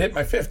because I had hit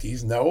my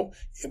 50s. No,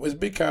 it was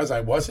because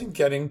I wasn't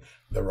getting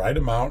the right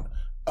amount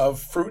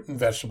of fruit and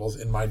vegetables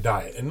in my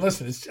diet. And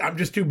listen, I'm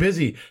just too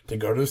busy to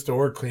go to the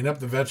store, clean up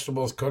the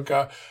vegetables, cook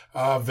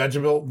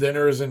vegetable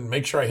dinners, and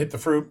make sure I hit the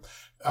fruit.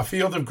 A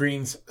Field of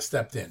Greens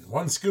stepped in.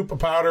 One scoop of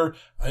powder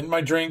in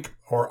my drink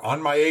or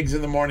on my eggs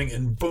in the morning,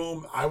 and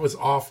boom, I was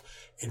off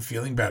and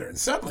feeling better. And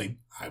suddenly,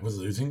 I was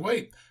losing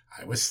weight.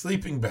 I was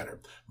sleeping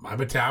better. My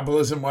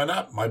metabolism went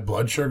up. My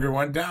blood sugar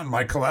went down.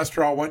 My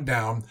cholesterol went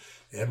down.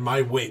 And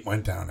my weight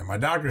went down. And my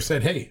doctor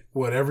said, hey,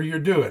 whatever you're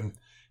doing,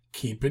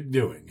 keep it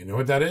doing. You know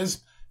what that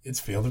is? It's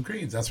Field of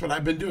Greens. That's what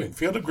I've been doing.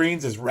 Field of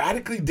Greens is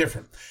radically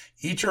different.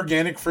 Each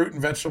organic fruit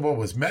and vegetable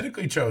was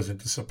medically chosen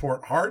to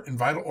support heart and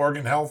vital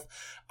organ health.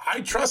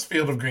 I trust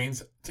Field of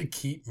Greens to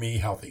keep me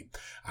healthy.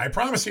 I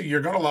promise you, you're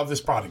going to love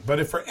this product. But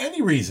if for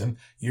any reason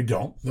you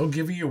don't, they'll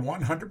give you a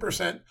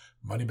 100%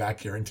 money back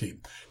guarantee.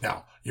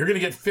 Now, you're going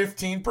to get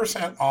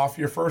 15% off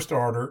your first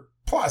order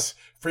plus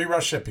free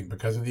rush shipping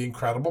because of the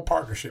incredible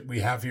partnership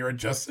we have here at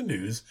Just the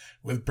News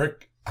with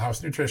Brick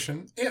House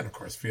Nutrition, and of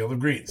course, Field of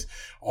Greens.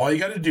 All you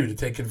got to do to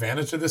take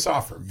advantage of this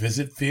offer,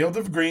 visit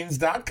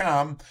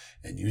fieldofgreens.com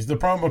and use the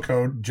promo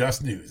code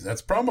JustNews.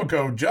 That's promo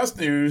code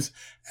JustNews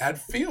at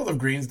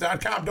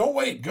fieldofgreens.com. Don't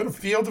wait. Go to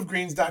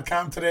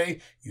fieldofgreens.com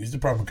today. Use the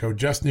promo code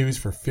JustNews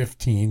for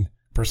 15%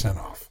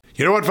 off.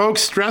 You know what,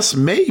 folks? Stress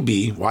may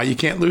be why you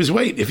can't lose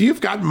weight. If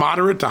you've got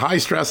moderate to high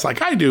stress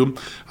like I do,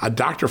 a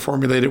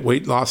doctor-formulated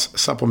weight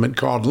loss supplement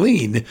called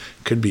Lean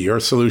could be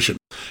your solution.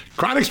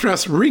 Chronic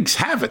stress wreaks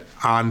havoc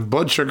on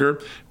blood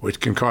sugar, which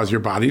can cause your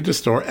body to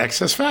store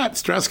excess fat.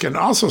 Stress can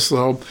also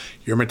slow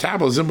your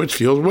metabolism, which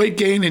fuels weight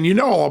gain. And you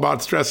know all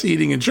about stress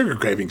eating and sugar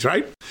cravings,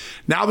 right?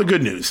 Now the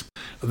good news.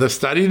 The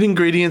studied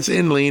ingredients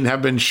in lean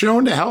have been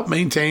shown to help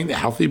maintain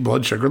healthy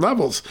blood sugar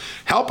levels,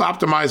 help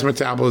optimize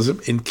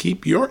metabolism, and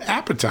keep your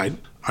appetite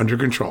under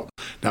control.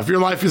 Now, if your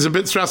life is a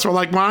bit stressful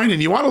like mine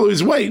and you want to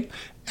lose weight,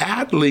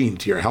 add lean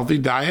to your healthy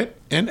diet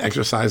and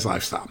exercise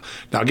lifestyle.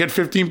 Now get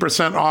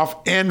 15% off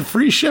and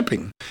free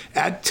shipping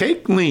at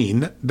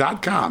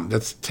takelean.com.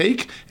 That's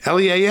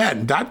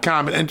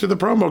takelean.com and enter the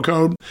promo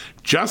code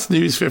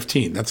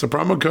JustNews15. That's the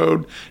promo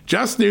code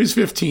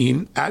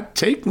JustNews15 at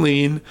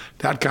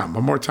takelean.com.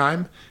 One more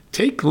time,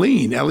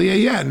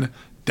 takelean.com.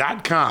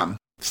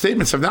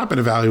 Statements have not been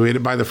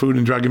evaluated by the Food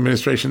and Drug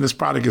Administration. This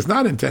product is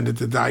not intended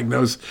to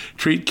diagnose,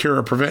 treat, cure,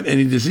 or prevent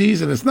any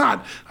disease, and is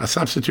not a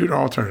substitute or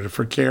alternative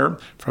for care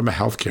from a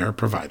healthcare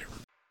provider.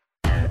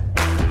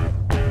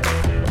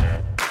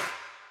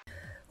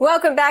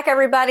 Welcome back,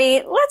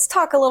 everybody. Let's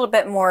talk a little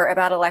bit more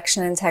about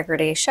election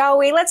integrity, shall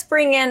we? Let's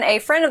bring in a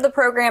friend of the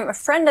program, a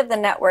friend of the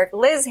network,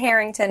 Liz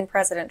Harrington,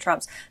 President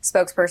Trump's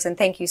spokesperson.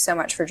 Thank you so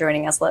much for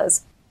joining us,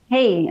 Liz.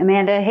 Hey,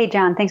 Amanda. Hey,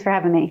 John. Thanks for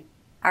having me.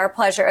 Our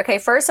pleasure. Okay,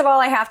 first of all,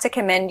 I have to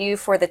commend you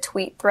for the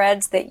tweet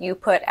threads that you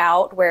put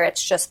out where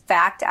it's just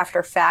fact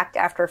after fact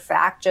after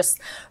fact, just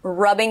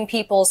rubbing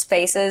people's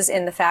faces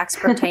in the facts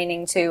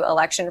pertaining to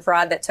election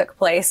fraud that took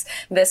place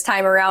this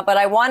time around. But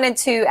I wanted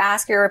to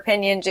ask your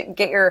opinion,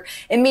 get your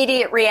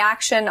immediate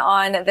reaction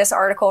on this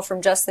article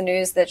from Just the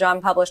News that John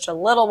published a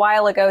little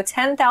while ago.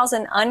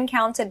 10,000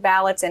 uncounted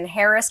ballots in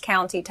Harris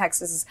County,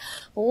 Texas's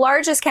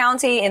largest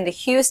county in the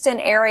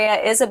Houston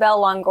area. Isabel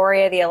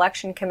Longoria, the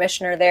election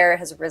commissioner there,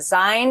 has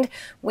resigned.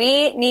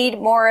 We need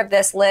more of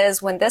this,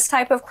 Liz. When this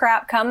type of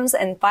crap comes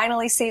and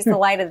finally sees the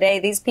light of day,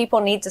 these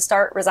people need to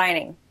start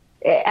resigning.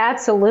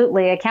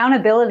 Absolutely.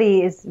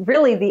 Accountability is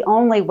really the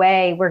only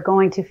way we're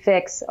going to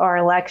fix our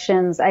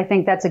elections. I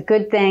think that's a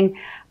good thing.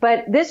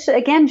 But this,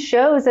 again,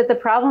 shows that the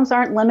problems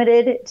aren't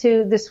limited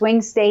to the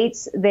swing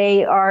states.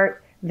 They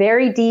are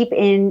very deep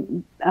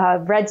in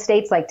red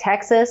states like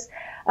Texas.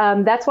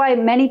 That's why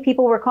many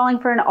people were calling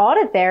for an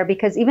audit there,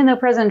 because even though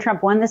President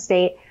Trump won the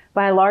state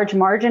by a large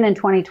margin in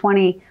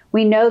 2020,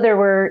 we know there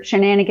were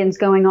shenanigans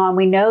going on.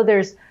 We know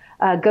there's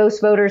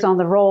ghost voters on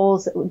the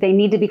rolls. They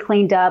need to be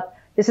cleaned up.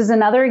 This is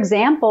another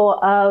example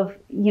of,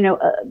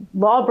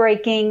 law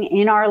breaking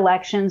in our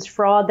elections,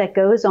 fraud that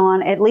goes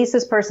on. At least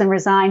this person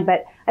resigned,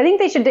 but I think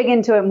they should dig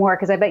into it more,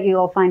 because I bet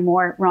you'll find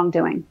more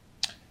wrongdoing.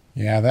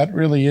 Yeah, that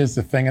really is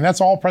the thing. And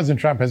that's all President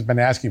Trump has been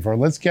asking for.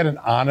 Let's get an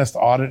honest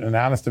audit, an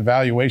honest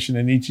evaluation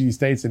in each of these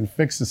states and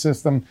fix the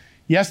system.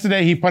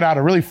 Yesterday, he put out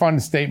a really fun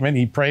statement.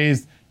 He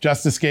praised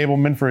Justice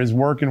Gableman for his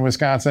work in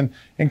Wisconsin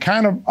and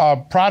kind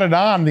of prodded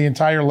on the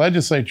entire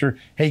legislature.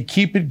 Hey,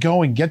 keep it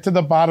going. Get to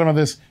the bottom of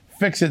this.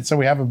 Fix it so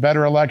we have a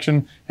better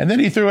election. And then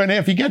he threw in,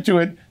 if you get to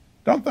it,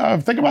 don't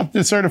think about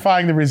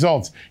decertifying the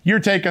results. Your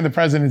take on the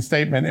president's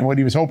statement and what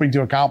he was hoping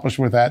to accomplish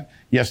with that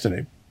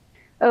yesterday.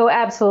 Oh,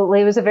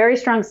 absolutely. It was a very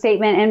strong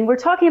statement. And we're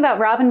talking about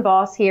Robin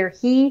Vos here.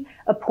 He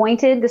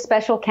appointed the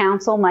special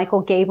counsel,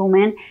 Michael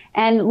Gableman.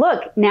 And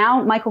look,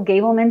 now Michael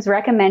Gableman's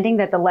recommending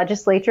that the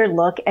legislature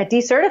look at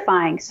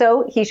decertifying.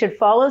 So he should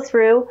follow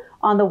through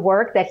on the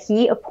work that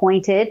he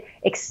appointed,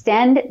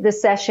 extend the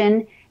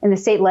session in the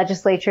state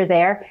legislature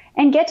there,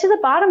 and get to the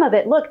bottom of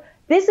it. Look,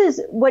 this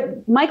is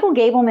what Michael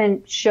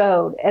Gableman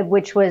showed,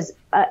 which was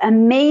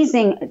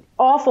amazing,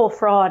 awful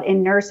fraud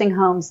in nursing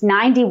homes,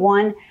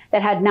 91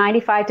 that had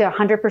 95 to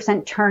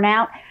 100%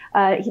 turnout.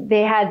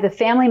 They had the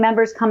family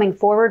members coming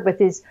forward with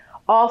this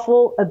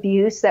awful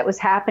abuse that was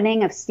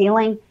happening of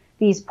stealing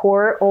these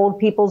poor old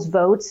people's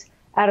votes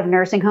out of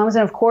nursing homes.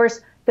 And of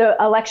course, the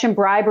election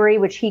bribery,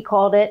 which he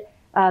called it,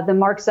 the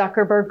Mark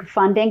Zuckerberg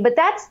funding. But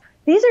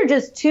these are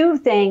just two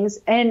things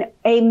and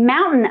a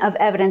mountain of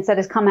evidence that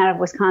has come out of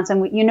Wisconsin.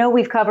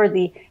 We've covered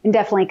the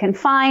indefinitely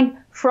confined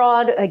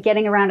fraud,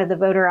 getting around to the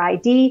voter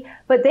ID,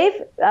 but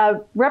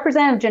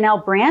Representative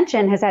Janelle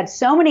Brandtjen has had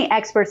so many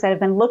experts that have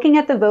been looking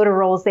at the voter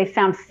rolls. They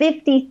found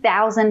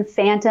 50,000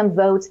 phantom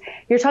votes.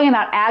 You're talking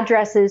about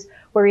addresses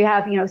where you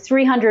have,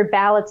 300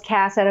 ballots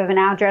cast out of an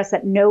address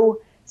that no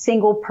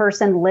single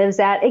person lives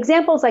at.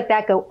 Examples like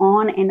that go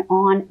on and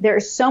on. There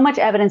is so much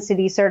evidence to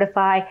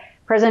decertify.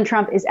 President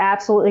Trump is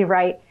absolutely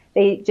right.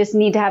 They just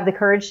need to have the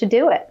courage to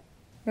do it.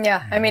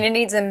 Yeah, I mean, it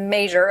needs a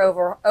major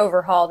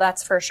overhaul,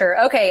 that's for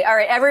sure. Okay, all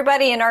right,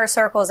 everybody in our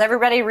circles,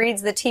 everybody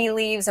reads the tea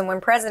leaves, and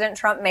when President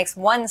Trump makes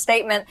one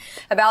statement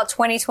about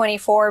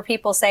 2024,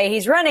 people say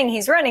he's running,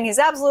 he's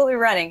absolutely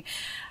running.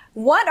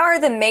 What are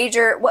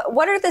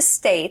the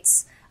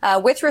states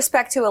with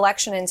respect to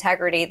election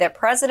integrity that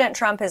President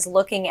Trump is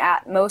looking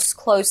at most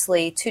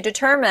closely to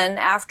determine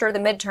after the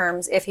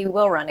midterms if he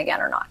will run again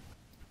or not?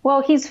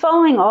 Well, he's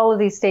following all of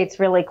these states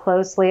really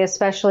closely,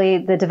 especially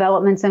the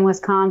developments in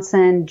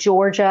Wisconsin,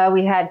 Georgia.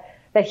 We had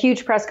that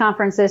huge press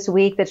conference this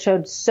week that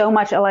showed so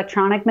much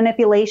electronic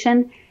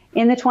manipulation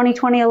in the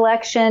 2020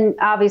 election,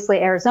 obviously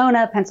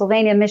Arizona,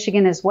 Pennsylvania,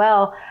 Michigan as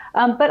well.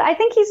 But I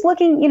think he's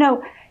looking,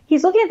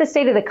 he's looking at the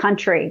state of the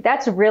country.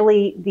 That's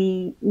really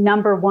the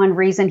number one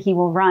reason he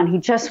will run. He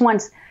just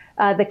wants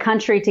the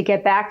country to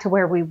get back to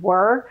where we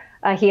were.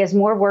 He has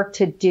more work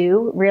to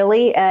do,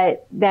 really,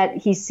 that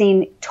he's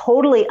seen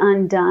totally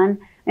undone.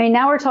 I mean,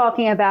 now we're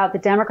talking about the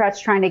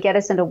Democrats trying to get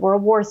us into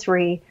World War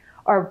III.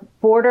 Our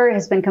border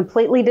has been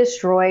completely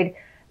destroyed.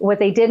 What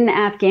they did in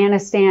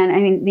Afghanistan, I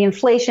mean, the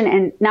inflation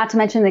and not to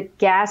mention the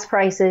gas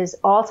prices,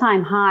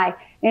 all-time high. I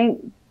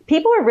mean,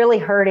 people are really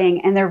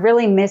hurting and they're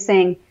really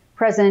missing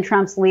President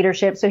Trump's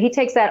leadership. So he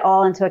takes that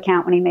all into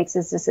account when he makes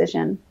his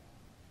decision.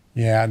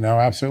 Yeah, no,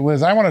 absolutely.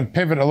 Liz, I want to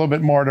pivot a little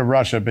bit more to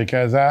Russia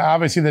because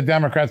obviously the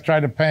Democrats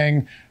tried to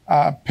pin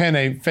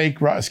a fake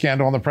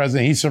scandal on the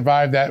president. He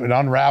survived that. It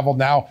unraveled.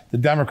 Now the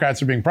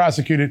Democrats are being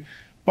prosecuted.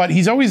 But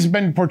he's always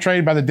been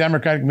portrayed by the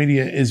Democratic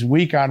media as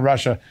weak on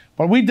Russia.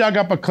 But we dug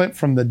up a clip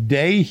from the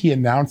day he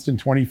announced in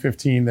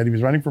 2015 that he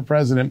was running for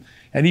president,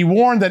 and he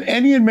warned that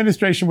any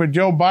administration with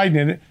Joe Biden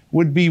in it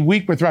would be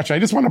weak with Russia. I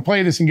just want to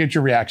play this and get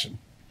your reaction.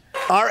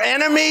 Our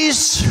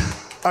enemies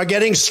are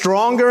getting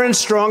stronger and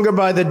stronger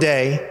by the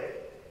day,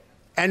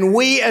 and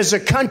we as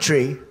a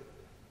country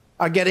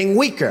are getting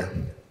weaker.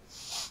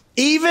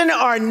 Even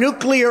our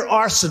nuclear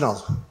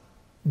arsenal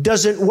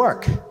doesn't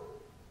work.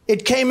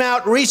 It came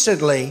out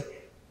recently.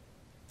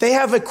 They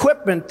have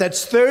equipment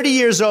that's 30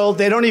 years old.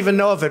 They don't even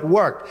know if it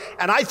worked.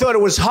 And I thought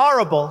it was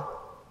horrible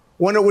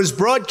when it was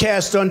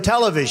broadcast on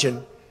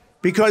television,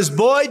 because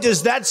boy,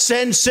 does that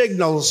send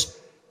signals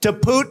to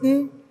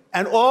Putin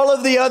and all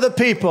of the other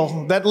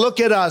people that look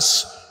at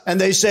us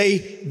and they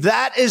say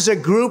that is a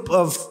group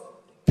of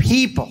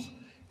people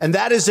and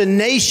that is a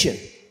nation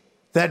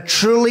that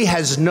truly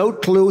has no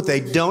clue.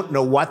 They don't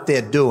know what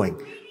they're doing.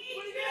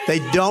 They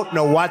don't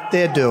know what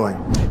they're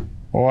doing.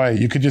 Boy,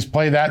 you could just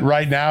play that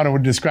right now and it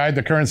would describe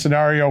the current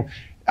scenario.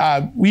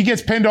 He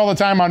gets pinned all the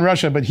time on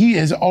Russia, but he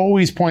has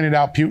always pointed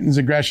out Putin's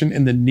aggression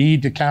and the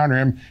need to counter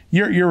him.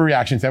 Your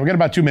reaction to that? We've got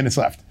about 2 minutes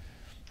left.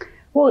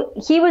 Well,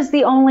 he was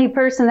the only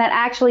person that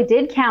actually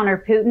did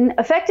counter Putin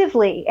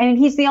effectively. I mean,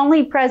 he's the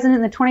only president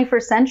in the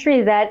 21st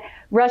century that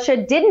Russia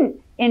didn't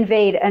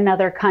invade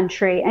another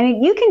country. I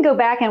mean, you can go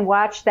back and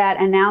watch that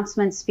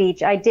announcement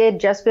speech I did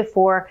just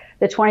before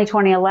the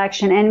 2020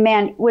 election. And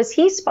man, was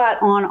he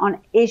spot on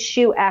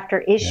issue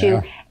after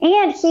issue. Yeah.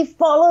 And he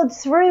followed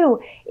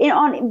through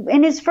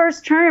in his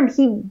first term.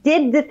 He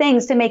did the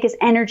things to make us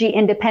energy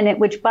independent,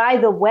 which, by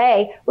the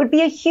way, would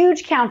be a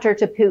huge counter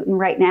to Putin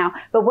right now.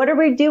 But what are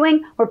we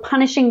doing? We're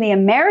punishing the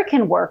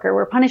American worker.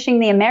 We're punishing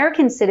the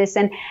American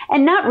citizen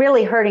and not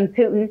really hurting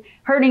Putin,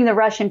 hurting the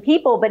Russian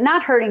people, but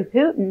not hurting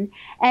Putin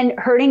and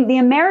hurting the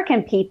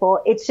American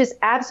people. It's just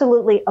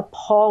absolutely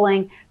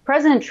appalling.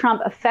 President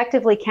Trump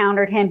effectively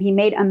countered him. He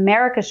made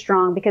America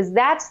strong because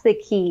that's the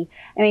key.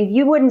 I mean,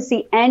 you wouldn't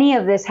see any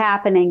of this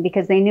happening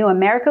because they knew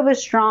America was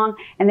strong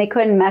and they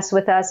couldn't mess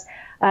with us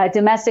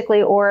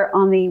domestically or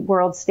on the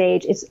world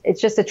stage.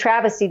 It's just a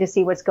travesty to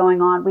see what's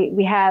going on.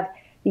 We have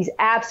these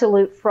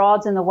absolute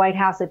frauds in the White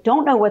House that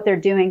don't know what they're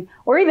doing,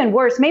 or even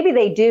worse, maybe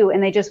they do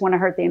and they just want to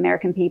hurt the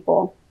American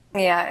people.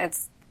 Yeah,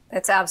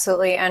 it's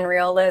absolutely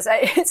unreal, Liz.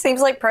 It seems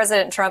like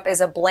President Trump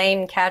is a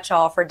blame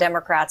catch-all for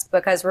Democrats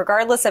because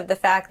regardless of the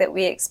fact that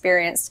we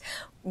experienced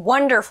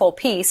wonderful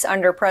peace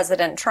under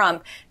President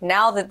Trump,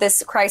 now that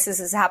this crisis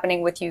is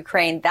happening with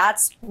Ukraine,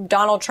 that's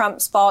Donald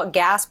Trump's fault.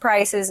 Gas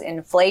prices,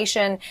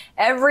 inflation,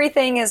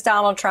 everything is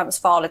Donald Trump's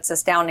fault. It's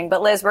astounding.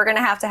 But Liz, we're going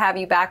to have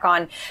you back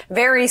on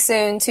very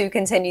soon to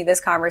continue this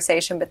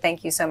conversation. But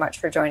thank you so much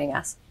for joining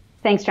us.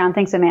 Thanks, John.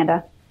 Thanks,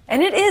 Amanda.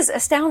 And it is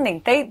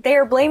astounding. They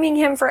are blaming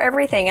him for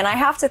everything. And I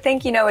have to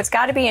think, it's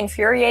got to be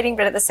infuriating,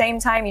 but at the same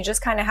time, you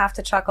just kind of have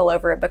to chuckle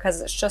over it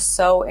because it's just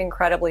so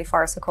incredibly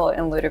farcical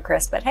and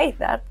ludicrous. But hey,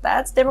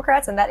 that's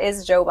Democrats and that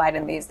is Joe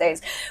Biden these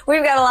days.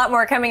 We've got a lot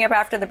more coming up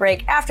after the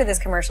break, after this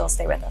commercial.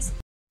 Stay with us.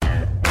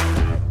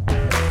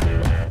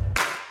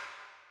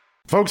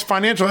 Folks,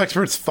 financial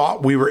experts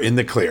thought we were in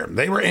the clear.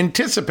 They were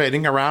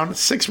anticipating around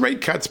 6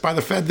 rate cuts by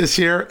the Fed this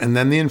year, and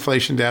then the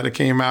inflation data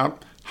came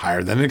out.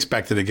 Higher than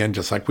expected again,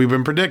 just like we've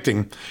been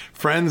predicting.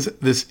 Friends,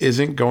 this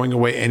isn't going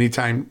away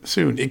anytime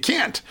soon. It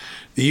can't.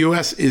 The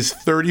U.S. is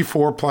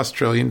 $34+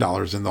 trillion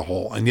in the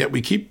hole, and yet we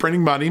keep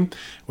printing money,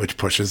 which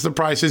pushes the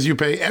prices you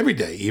pay every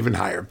day even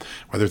higher,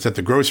 whether it's at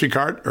the grocery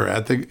cart or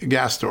at the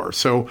gas store.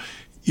 So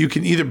you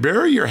can either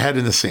bury your head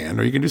in the sand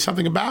or you can do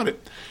something about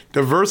it.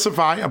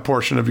 Diversify a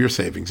portion of your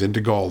savings into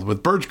gold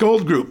with Birch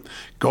Gold Group.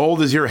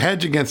 Gold is your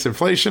hedge against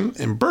inflation,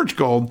 and Birch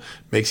Gold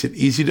makes it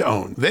easy to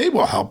own. They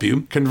will help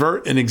you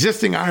convert an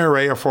existing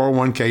IRA or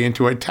 401k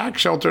into a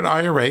tax-sheltered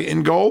IRA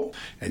in gold,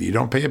 and you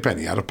don't pay a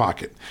penny out of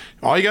pocket.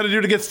 All you got to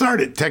do to get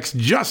started, text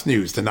Just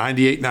News to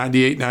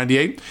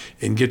 989898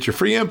 and get your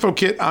free info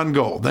kit on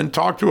gold. Then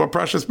talk to a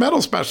precious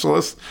metal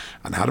specialist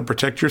on how to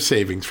protect your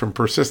savings from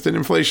persistent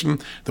inflation.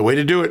 The way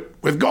to do it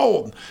with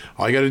gold.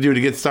 All you got to do to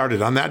get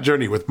started on that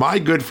journey with my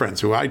good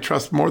friends who I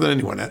trust more than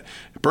anyone at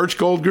Birch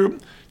Gold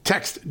Group,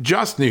 Text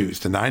Just News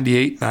to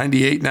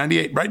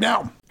 989898 right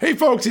now. Hey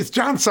folks, it's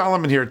John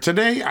Solomon here.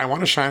 Today, I want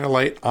to shine a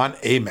light on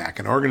AMAC,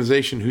 an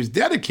organization who's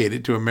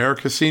dedicated to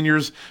America's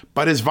seniors,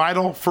 but is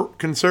vital for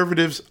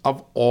conservatives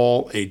of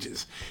all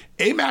ages.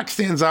 AMAC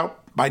stands out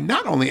by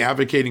not only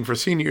advocating for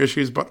senior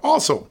issues, but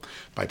also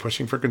by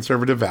pushing for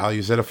conservative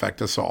values that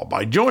affect us all.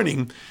 By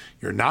joining,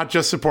 you're not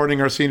just supporting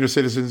our senior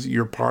citizens,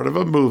 you're part of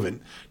a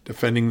movement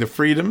defending the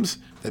freedoms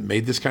that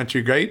made this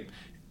country great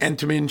and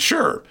to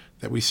ensure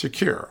that we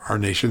secure our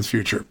nation's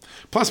future.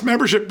 Plus,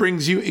 membership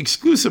brings you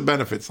exclusive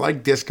benefits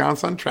like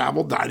discounts on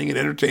travel, dining, and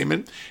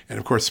entertainment, and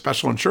of course,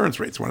 special insurance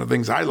rates, one of the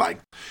things I like.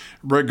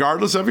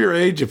 Regardless of your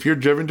age, if you're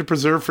driven to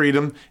preserve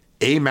freedom,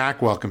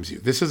 AMAC welcomes you.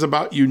 This is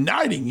about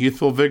uniting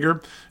youthful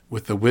vigor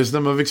with the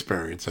wisdom of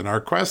experience in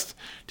our quest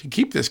to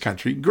keep this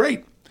country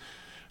great.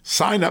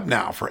 Sign up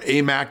now for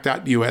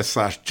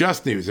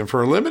amac.us/justnews, and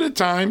for a limited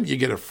time, you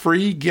get a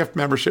free gift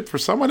membership for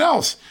someone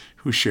else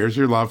who shares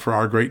your love for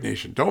our great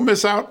nation. Don't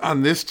miss out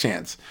on this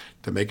chance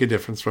to make a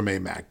difference from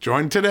AMAC.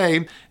 Join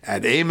today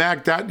at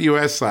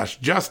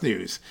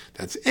amac.us/justnews.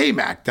 That's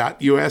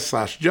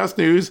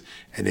amac.us/justnews,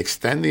 and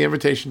extend the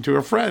invitation to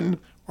a friend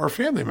or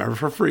family member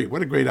for free.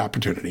 What a great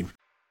opportunity.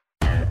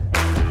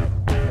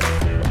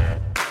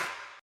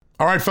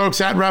 All right, folks,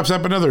 that wraps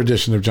up another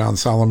edition of John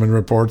Solomon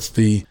Reports,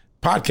 the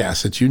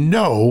podcast that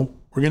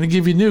we're going to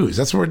give you news.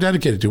 That's what we're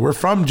dedicated to. We're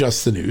from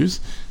Just the News.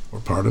 We're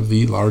part of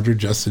the larger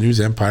Just the News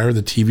empire,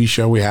 the TV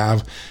show we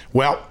have.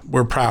 Well,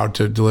 we're proud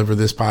to deliver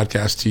this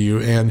podcast to you,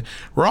 and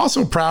we're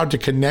also proud to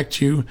connect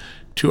you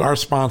to our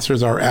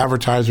sponsors, our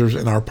advertisers,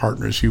 and our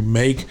partners who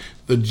make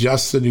the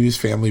Just the News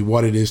family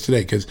what it is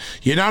today. Because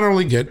you not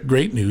only get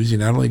great news, you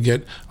not only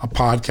get a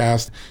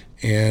podcast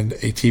and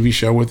a TV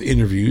show with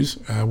interviews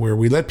where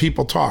we let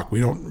people talk. We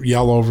don't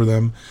yell over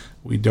them.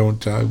 We don't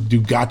do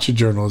gotcha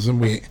journalism.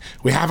 We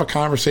have a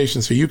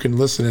conversation so you can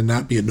listen and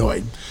not be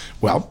annoyed.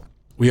 Well,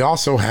 we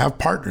also have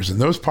partners, and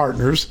those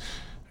partners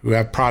who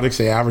have products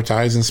they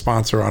advertise and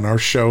sponsor on our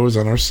shows,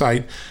 on our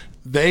site,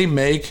 they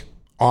make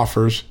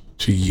offers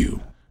to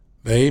you.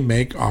 They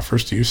make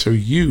offers to you so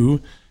you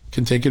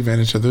can take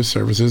advantage of those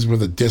services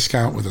with a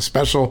discount, with a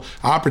special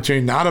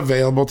opportunity not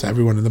available to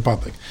everyone in the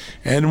public.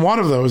 And one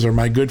of those are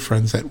my good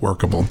friends at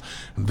Workable.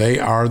 They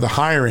are the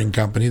hiring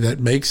company that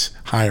makes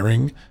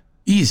hiring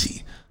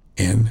easy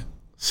and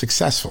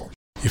successful.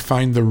 You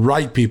find the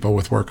right people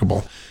with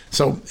Workable.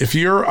 So if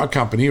you're a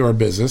company or a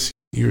business,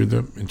 you're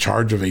in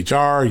charge of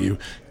HR, you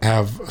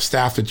have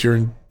staff that you're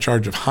in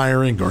charge of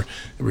hiring or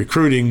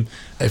recruiting.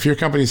 If your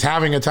company's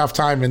having a tough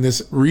time in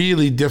this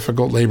really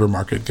difficult labor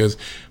market, because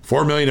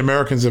 4 million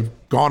Americans have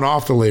gone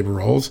off the labor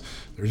rolls,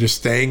 they're just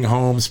staying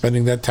home,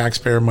 spending that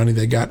taxpayer money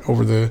they got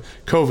over the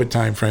COVID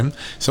timeframe.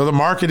 So the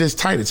market is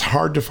tight. It's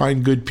hard to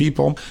find good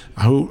people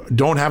who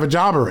don't have a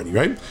job already,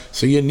 right?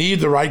 So you need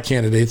the right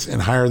candidates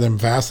and hire them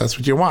fast. That's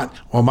what you want.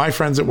 Well, my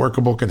friends at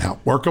Workable can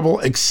help.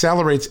 Workable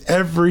accelerates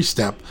every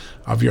step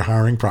of your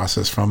hiring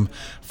process, from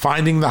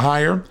finding the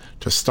hire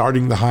to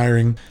starting the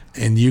hiring.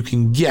 And you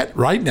can get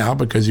right now,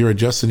 because you're a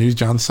Just the News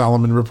John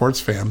Solomon Reports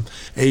fan,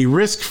 a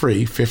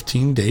risk-free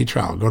 15-day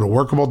trial. Go to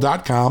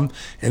workable.com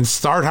and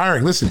start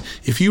hiring. Listen,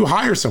 if you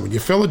hire someone, you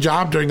fill a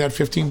job during that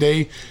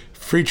 15-day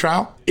free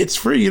trial, it's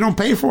free. You don't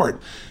pay for it.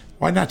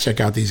 Why not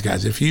check out these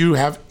guys? If you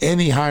have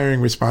any hiring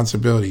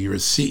responsibility, you're a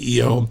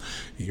CEO,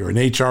 you're an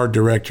HR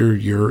director,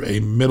 you're a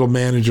middle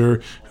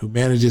manager who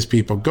manages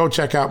people, go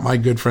check out my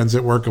good friends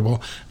at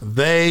Workable.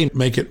 They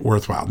make it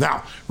worthwhile.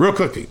 Now, real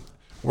quickly,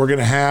 we're going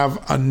to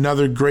have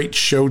another great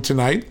show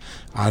tonight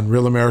on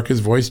Real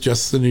America's Voice,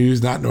 Just the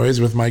News, Not Noise,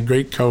 with my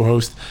great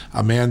co-host,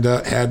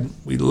 Amanda Head.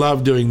 We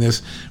love doing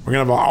this. We're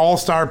going to have an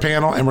all-star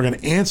panel, and we're going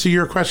to answer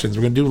your questions.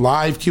 We're going to do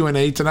live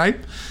Q&A tonight,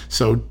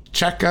 so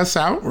check us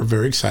out. We're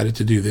very excited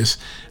to do this.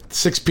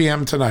 6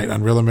 p.m. tonight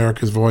on Real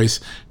America's Voice,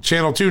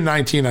 Channel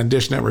 219 on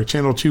Dish Network,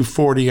 Channel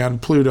 240 on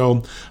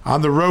Pluto,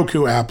 on the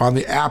Roku app, on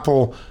the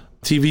Apple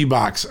TV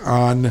box,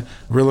 on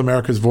Real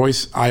America's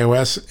Voice,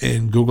 iOS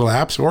and Google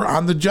apps, or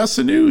on the Just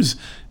the News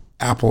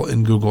Apple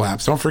and Google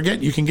apps. Don't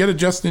forget, you can get a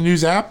Just the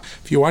News app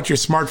if you want your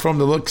smartphone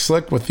to look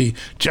slick with the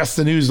Just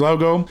the News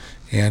logo,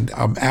 and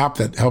an app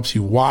that helps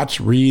you watch,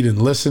 read, and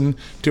listen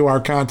to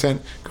our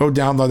content. Go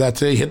download that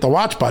today. Hit the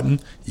watch button.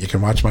 You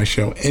can watch my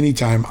show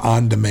anytime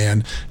on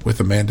demand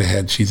with Amanda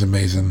Head. She's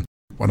amazing.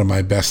 One of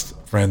my best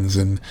friends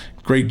and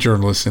great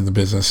journalists in the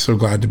business. So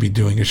glad to be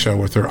doing a show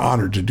with her.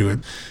 Honored to do it.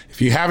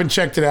 If you haven't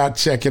checked it out,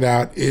 check it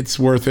out. It's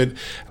worth it.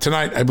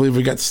 Tonight, I believe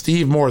we got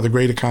Steve Moore, the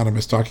great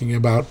economist, talking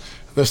about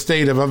the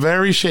state of a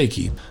very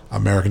shaky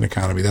American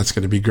economy. That's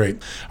going to be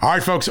great. All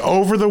right, folks,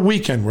 over the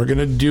weekend, we're going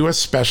to do a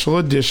special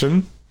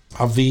edition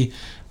of the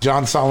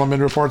John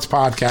Solomon Reports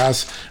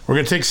podcast. We're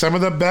going to take some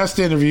of the best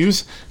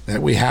interviews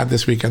that we had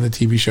this week on the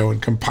TV show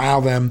and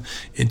compile them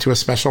into a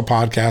special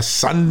podcast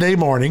Sunday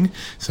morning.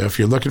 So if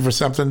you're looking for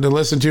something to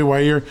listen to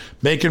while you're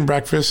making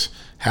breakfast,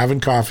 having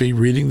coffee,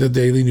 reading the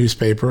daily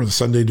newspaper, the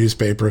Sunday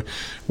newspaper,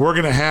 we're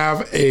going to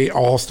have a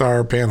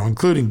all-star panel,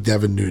 including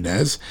Devin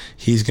Nunes.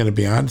 He's going to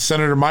be on.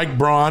 Senator Mike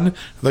Braun,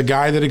 the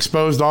guy that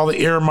exposed all the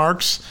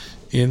earmarks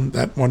in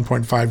that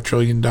 $1.5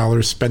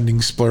 trillion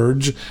spending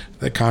splurge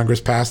that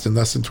Congress passed in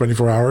less than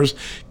 24 hours.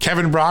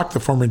 Kevin Brock, the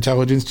former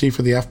intelligence chief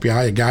of the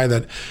FBI, a guy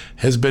that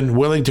has been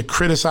willing to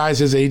criticize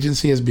his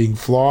agency as being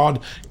flawed,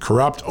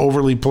 corrupt,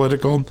 overly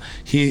political.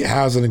 He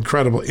has an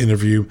incredible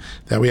interview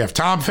that we have.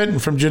 Tom Fenton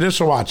from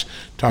Judicial Watch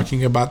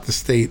talking about the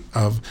state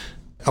of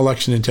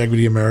Election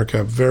Integrity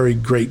America. Very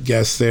great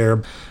guests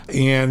there.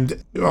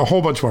 And a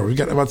whole bunch more. We've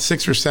got about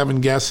 6 or 7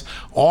 guests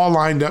all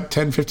lined up,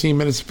 10, 15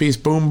 minutes apiece.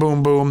 Boom,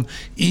 boom, boom.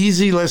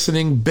 Easy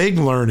listening, big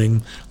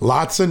learning,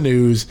 lots of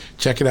news.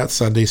 Check it out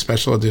Sunday,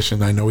 special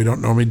edition. I know we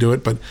don't normally do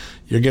it, but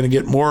you're going to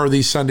get more of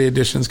these Sunday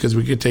editions because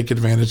we could take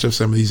advantage of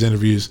some of these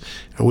interviews.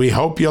 We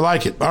hope you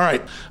like it. All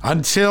right.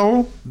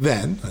 Until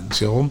then,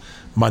 until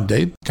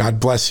Monday, God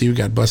bless you.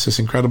 God bless this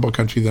incredible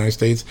country, the United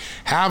States.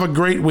 Have a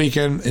great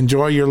weekend.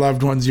 Enjoy your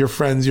loved ones, your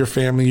friends, your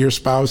family, your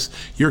spouse,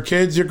 your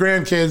kids, your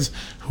grandkids,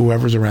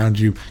 whoever's around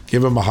you.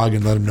 Give them a hug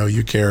and let them know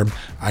you care.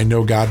 I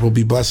know God will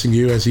be blessing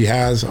you as he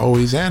has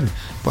always, and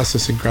bless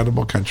this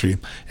incredible country.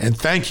 And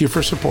thank you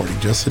for supporting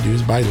Just the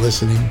News by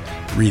listening,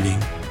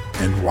 reading,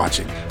 and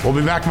watching. We'll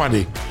be back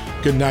Monday.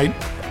 Good night.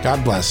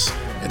 God bless,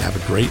 and have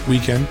a great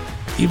weekend.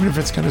 Even if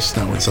it's going to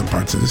snow in some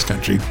parts of this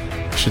country,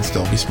 you should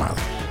still be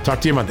smiling.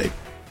 Talk to you Monday.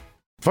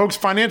 Folks,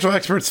 financial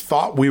experts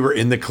thought we were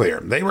in the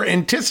clear. They were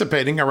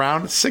anticipating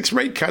around 6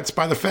 rate cuts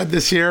by the Fed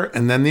this year,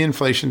 and then the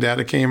inflation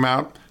data came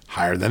out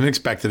higher than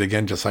expected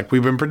again, just like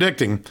we've been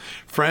predicting.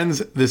 Friends,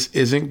 this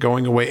isn't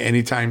going away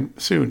anytime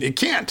soon. It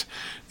can't.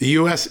 The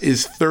U.S.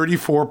 is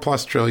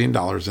 $34+ trillion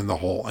in the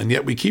hole, and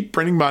yet we keep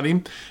printing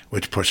money,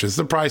 which pushes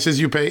the prices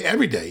you pay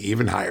every day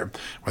even higher,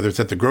 whether it's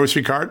at the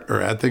grocery cart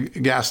or at the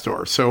gas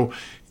store. So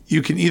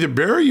you can either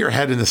bury your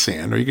head in the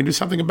sand or you can do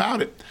something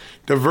about it.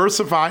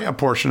 Diversify a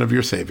portion of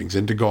your savings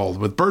into gold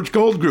with Birch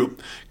Gold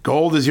Group.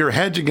 Gold is your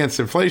hedge against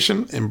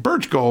inflation, and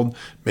Birch Gold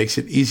makes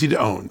it easy to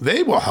own.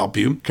 They will help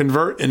you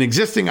convert an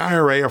existing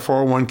IRA or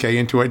 401k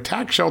into a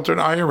tax-sheltered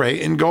IRA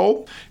in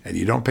gold, and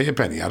you don't pay a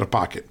penny out of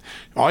pocket.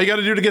 All you got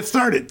to do to get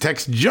started,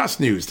 text Just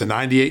News to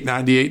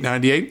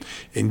 989898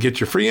 and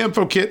get your free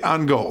info kit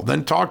on gold.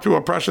 Then talk to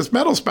a precious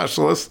metal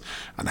specialist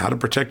on how to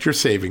protect your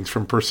savings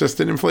from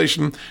persistent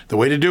inflation. The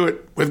way to do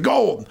it with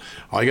gold.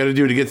 All you got to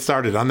do to get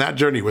started on that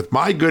journey with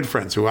my good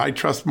friends who I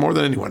trust more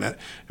than anyone at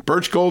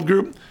Birch Gold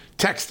Group,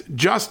 text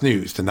Just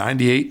News to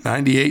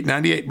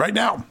 989898 right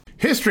now.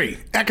 History,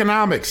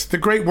 economics, the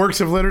great works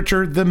of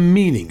literature, the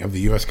meaning of the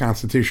U.S.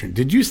 Constitution.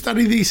 Did you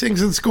study these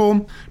things in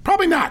school?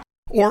 Probably not.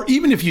 Or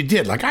even if you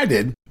did, like I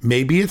did,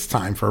 maybe it's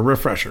time for a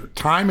refresher.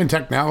 Time and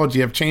technology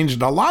have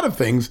changed a lot of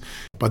things,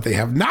 but they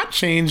have not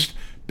changed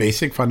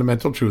basic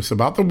fundamental truths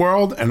about the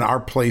world and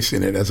our place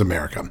in it as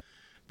America.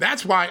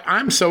 That's why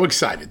I'm so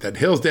excited that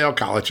Hillsdale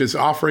College is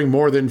offering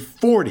more than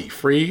 40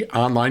 free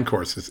online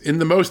courses in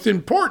the most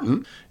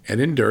important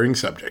and enduring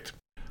subject.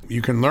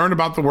 You can learn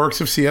about the works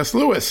of C.S.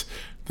 Lewis,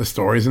 the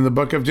stories in the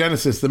book of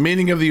Genesis, the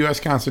meaning of the U.S.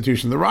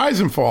 Constitution, the rise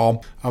and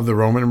fall of the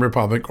Roman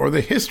Republic, or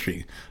the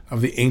history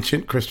of the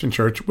ancient Christian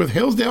church with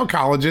Hillsdale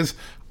College's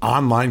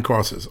online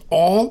courses,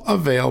 all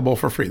available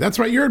for free. That's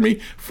right, you heard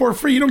me, for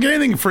free. You don't get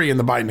anything free in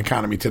the Biden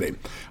economy today.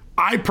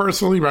 I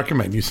personally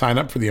recommend you sign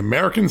up for the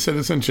American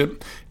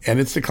Citizenship and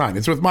Its Decline.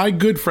 It's with my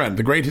good friend,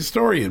 the great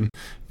historian,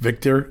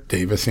 Victor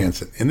Davis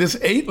Hanson. In this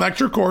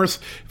 8-lecture course,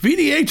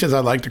 VDH, as I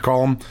like to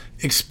call him,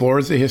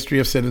 explores the history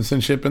of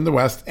citizenship in the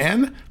West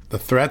and the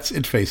threats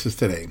it faces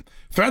today.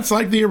 Threats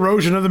like the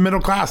erosion of the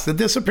middle class, the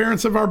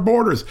disappearance of our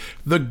borders,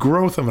 the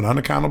growth of an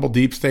unaccountable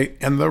deep state,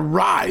 and the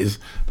rise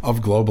of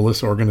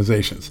globalist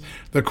organizations.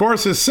 The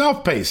course is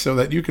self-paced so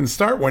that you can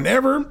start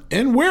whenever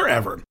and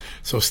wherever.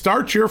 So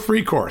start your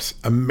free course,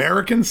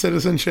 American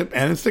Citizenship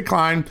and Its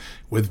Decline,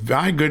 with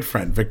my good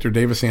friend, Victor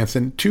Davis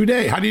Hanson,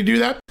 today. How do you do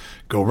that?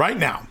 Go right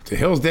now to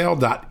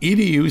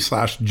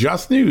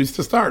hillsdale.edu/justnews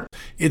to start.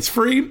 It's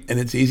free and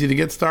it's easy to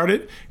get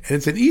started, and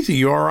it's an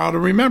easy URL to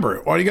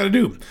remember. All you got to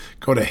do,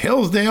 go to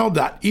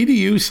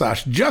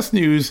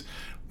hillsdale.edu/justnews.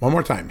 One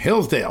more time,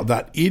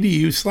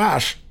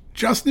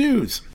 hillsdale.edu/justnews.